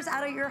odors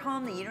out of your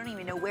home that you don't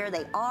even know where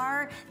they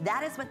are.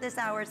 That is what this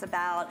hour is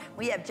about.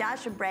 We have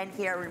Josh and Brent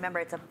here. Remember,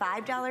 it's a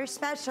 $5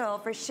 special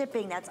for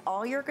shipping. That's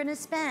all you're gonna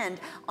spend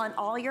on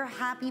all your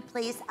Happy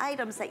Place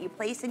items that you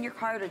place in your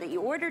cart or that you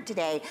ordered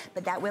today,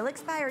 but that will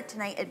expire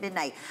tonight at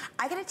midnight.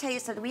 I gotta tell you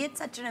something, we had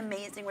such an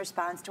amazing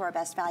response to our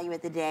best value of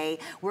the day.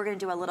 We're gonna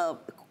do a little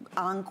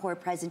encore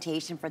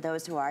presentation for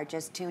those who are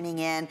just tuning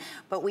in,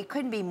 but we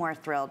couldn't be more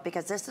thrilled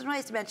because this is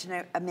what I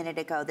mentioned a minute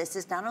ago. This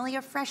is not only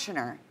a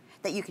freshener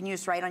that you can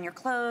use right on your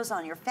clothes,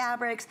 on your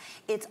fabrics,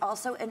 it's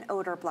also an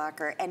odor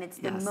blocker, and it's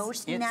the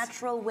most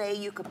natural way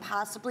you could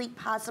possibly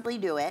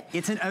do it.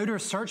 It's an odor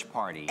search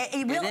party.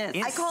 It really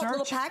is. I call it a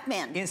little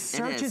Pac-Man. It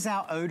searches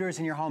out odors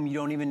in your home you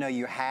don't even know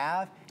you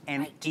have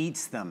and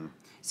eats them.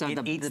 So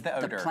it eats the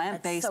odor. The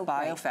plant-based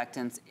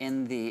bioeffectants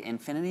in the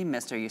Infinity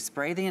Mister, you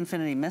spray the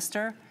Infinity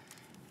Mister,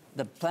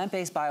 the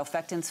plant-based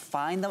bioeffectants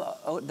find the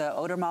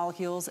odor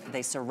molecules,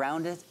 they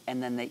surround it,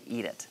 and then they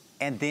eat it.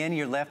 And then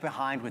you're left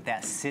behind with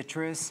that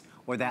citrus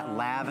or that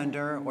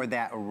lavender or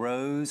that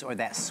rose or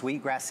that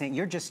sweetgrass scent.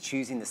 You're just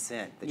choosing the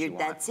scent that you want.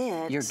 That's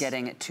it. You're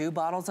getting 2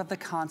 bottles of the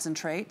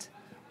concentrate,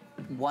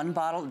 1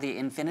 bottle, the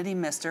Infinity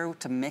Mister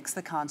to mix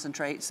the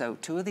concentrate. So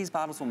 2 of these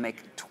bottles will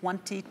make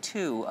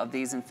 22 of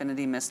these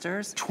Infinity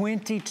Misters.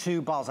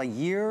 22 bottles, a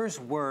year's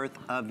worth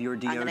of your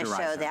deodorizer. I'm gonna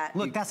show that.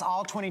 Look, that's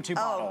all 22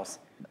 bottles.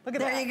 Look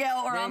at that. There you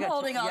go, or There I'm you go.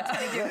 holding all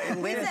 22.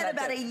 We Where is said that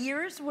about bit? a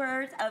year's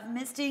worth of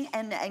misting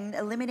and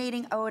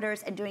eliminating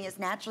odors and doing as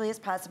naturally as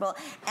possible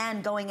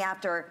and going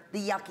after the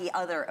yucky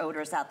other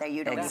odors out there.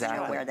 You don't even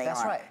know where they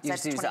are. right. So You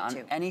that's just use it on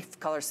 22. any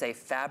color safe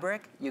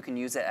fabric. You can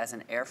use it as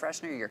an air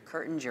freshener, your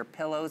curtains, your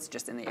pillows,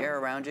 just in the air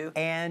around you.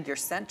 And your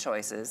scent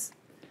choices,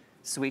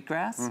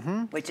 sweetgrass.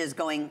 Which is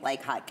going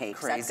like hotcakes.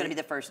 Crazy. That's gonna be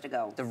the first to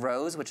go. The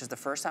rose, which is the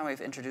first time we've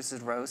introduced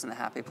this rose in the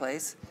Happy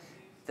Place.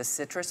 The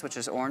citrus, which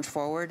is orange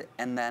forward,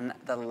 and then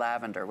the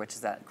lavender, which is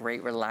that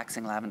great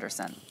relaxing lavender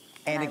scent.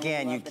 And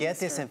again, you get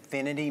this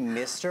Infinity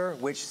Mister,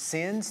 which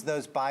sends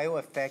those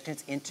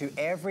bioeffectants into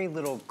every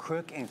little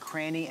crook and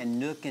cranny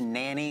and nook and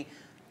nanny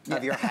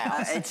of your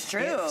house. It's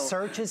true. It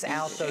searches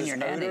out those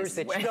odors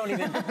that you don't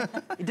even,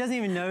 it doesn't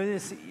even know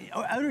this,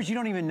 odors you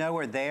don't even know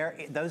are there.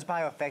 Those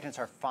bioeffectants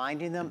are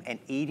finding them and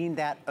eating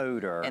that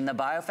odor. And the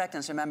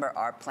bioeffectants, remember,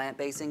 are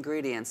plant-based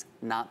ingredients,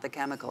 not the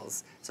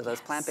chemicals. So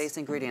those plant-based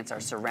ingredients are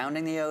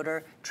surrounding the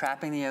odor,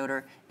 trapping the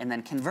odor, and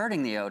then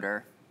converting the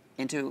odor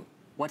into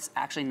what's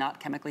actually not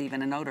chemically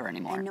even an odor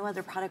anymore. And no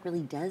other product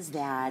really does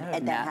that, No,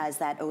 and that has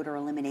that odor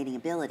eliminating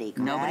ability,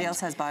 correct? Nobody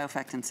else has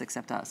bioeffectants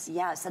except us.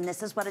 Yes, and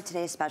this is what a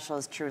today's special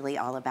is truly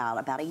all about.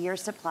 About a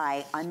year's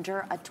supply,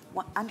 under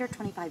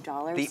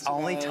 $25 The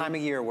only today. time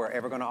of year we're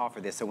ever going to offer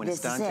this. So when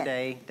it's done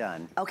today,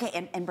 done.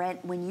 Okay, and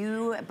Brent, when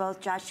you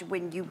both, Josh,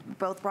 when you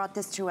both brought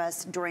this to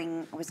us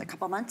during, it was a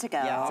couple months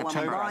ago, when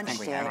we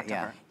launched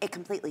it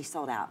completely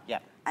sold out. Yeah.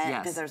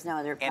 Because there's no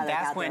other product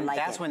out there like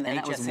that's it. when the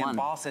HSN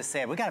bosses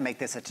said, we got to make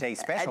this a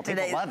today's special.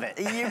 People love it.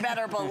 You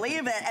better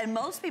believe it. And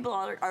most people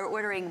are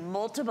ordering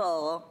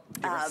multiple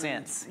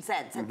scents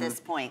at this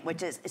point,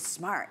 which is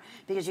smart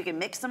because you can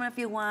mix them if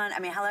you want. I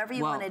mean, however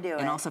you want to do it.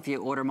 And also, if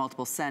you order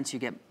multiple scents, you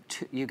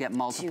get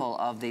multiple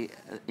of the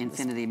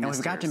Infinity Misters. And we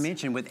forgot to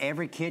mention, with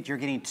every kit, you're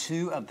getting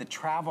 2 of the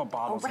travel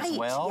bottles as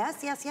well.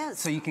 Yes.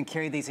 So you can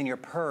carry these in your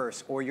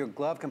purse or your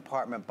glove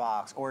compartment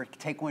box or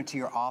take one to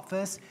your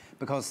office,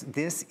 because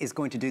this is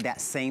going to do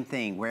that same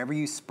thing. Wherever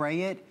you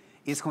spray it,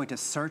 it's going to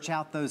search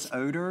out those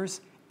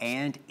odors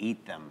and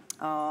eat them.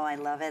 Oh, I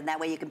love it. And that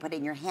way you can put it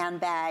in your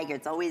handbag.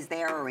 It's always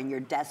there, or in your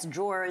desk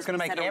drawers. It's going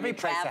to make every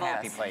place a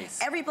happy place.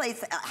 Every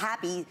place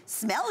happy,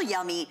 smell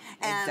yummy.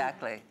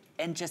 Exactly.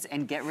 And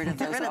get rid of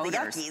those odors. Get rid of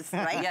the yuckies,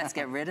 right? Yes,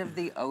 get rid of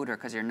the odor,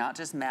 because you're not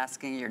just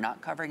masking, you're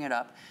not covering it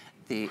up.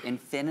 The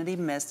Infinity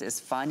Mist is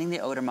finding the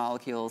odor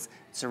molecules,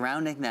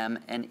 surrounding them,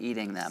 and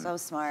eating them. So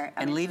smart.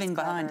 And leaving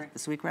behind the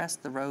sweetgrass,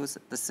 the rose,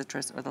 the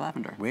citrus, or the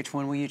lavender. Which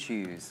one will you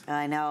choose?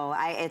 I know.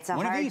 It's a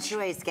hard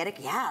choice. Get it,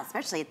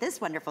 especially at this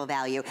wonderful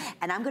value.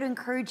 And I'm going to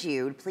encourage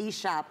you to please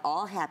shop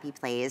all Happy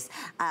Place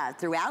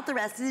throughout the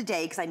rest of the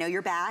day, because I know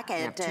you're back at...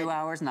 We have 2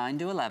 hours, 9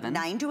 to 11.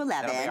 9 to 11.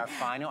 That'll be our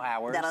final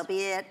hours. That'll be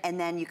it. And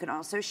then you can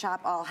also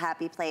shop all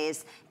Happy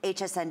Place,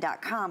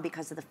 hsn.com,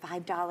 because of the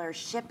 $5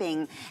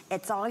 shipping.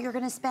 It's all you're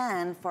going to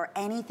spend for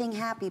anything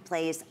Happy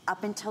Place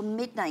up until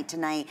midnight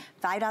tonight.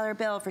 $5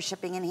 bill for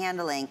shipping and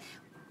handling.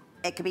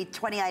 It could be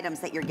 20 items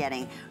that you're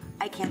getting.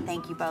 I can't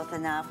thank you both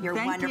enough. You're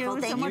wonderful.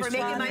 Thank you for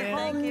making my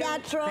home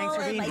natural. Thanks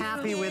for being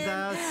happy with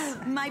us.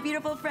 My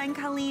beautiful friend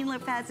Colleen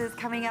Lopez is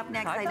coming up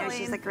next. Hi, I know Colleen.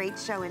 she's a great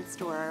show in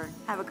store.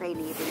 Have a great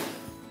evening.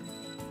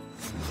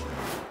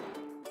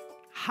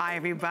 Hi,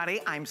 everybody.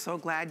 I'm so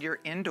glad you're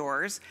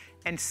indoors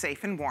and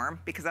safe and warm,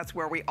 because that's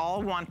where we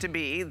all want to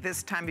be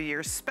this time of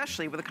year,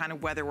 especially with the kind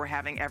of weather we're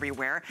having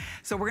everywhere.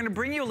 So we're going to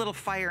bring you a little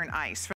fire and ice.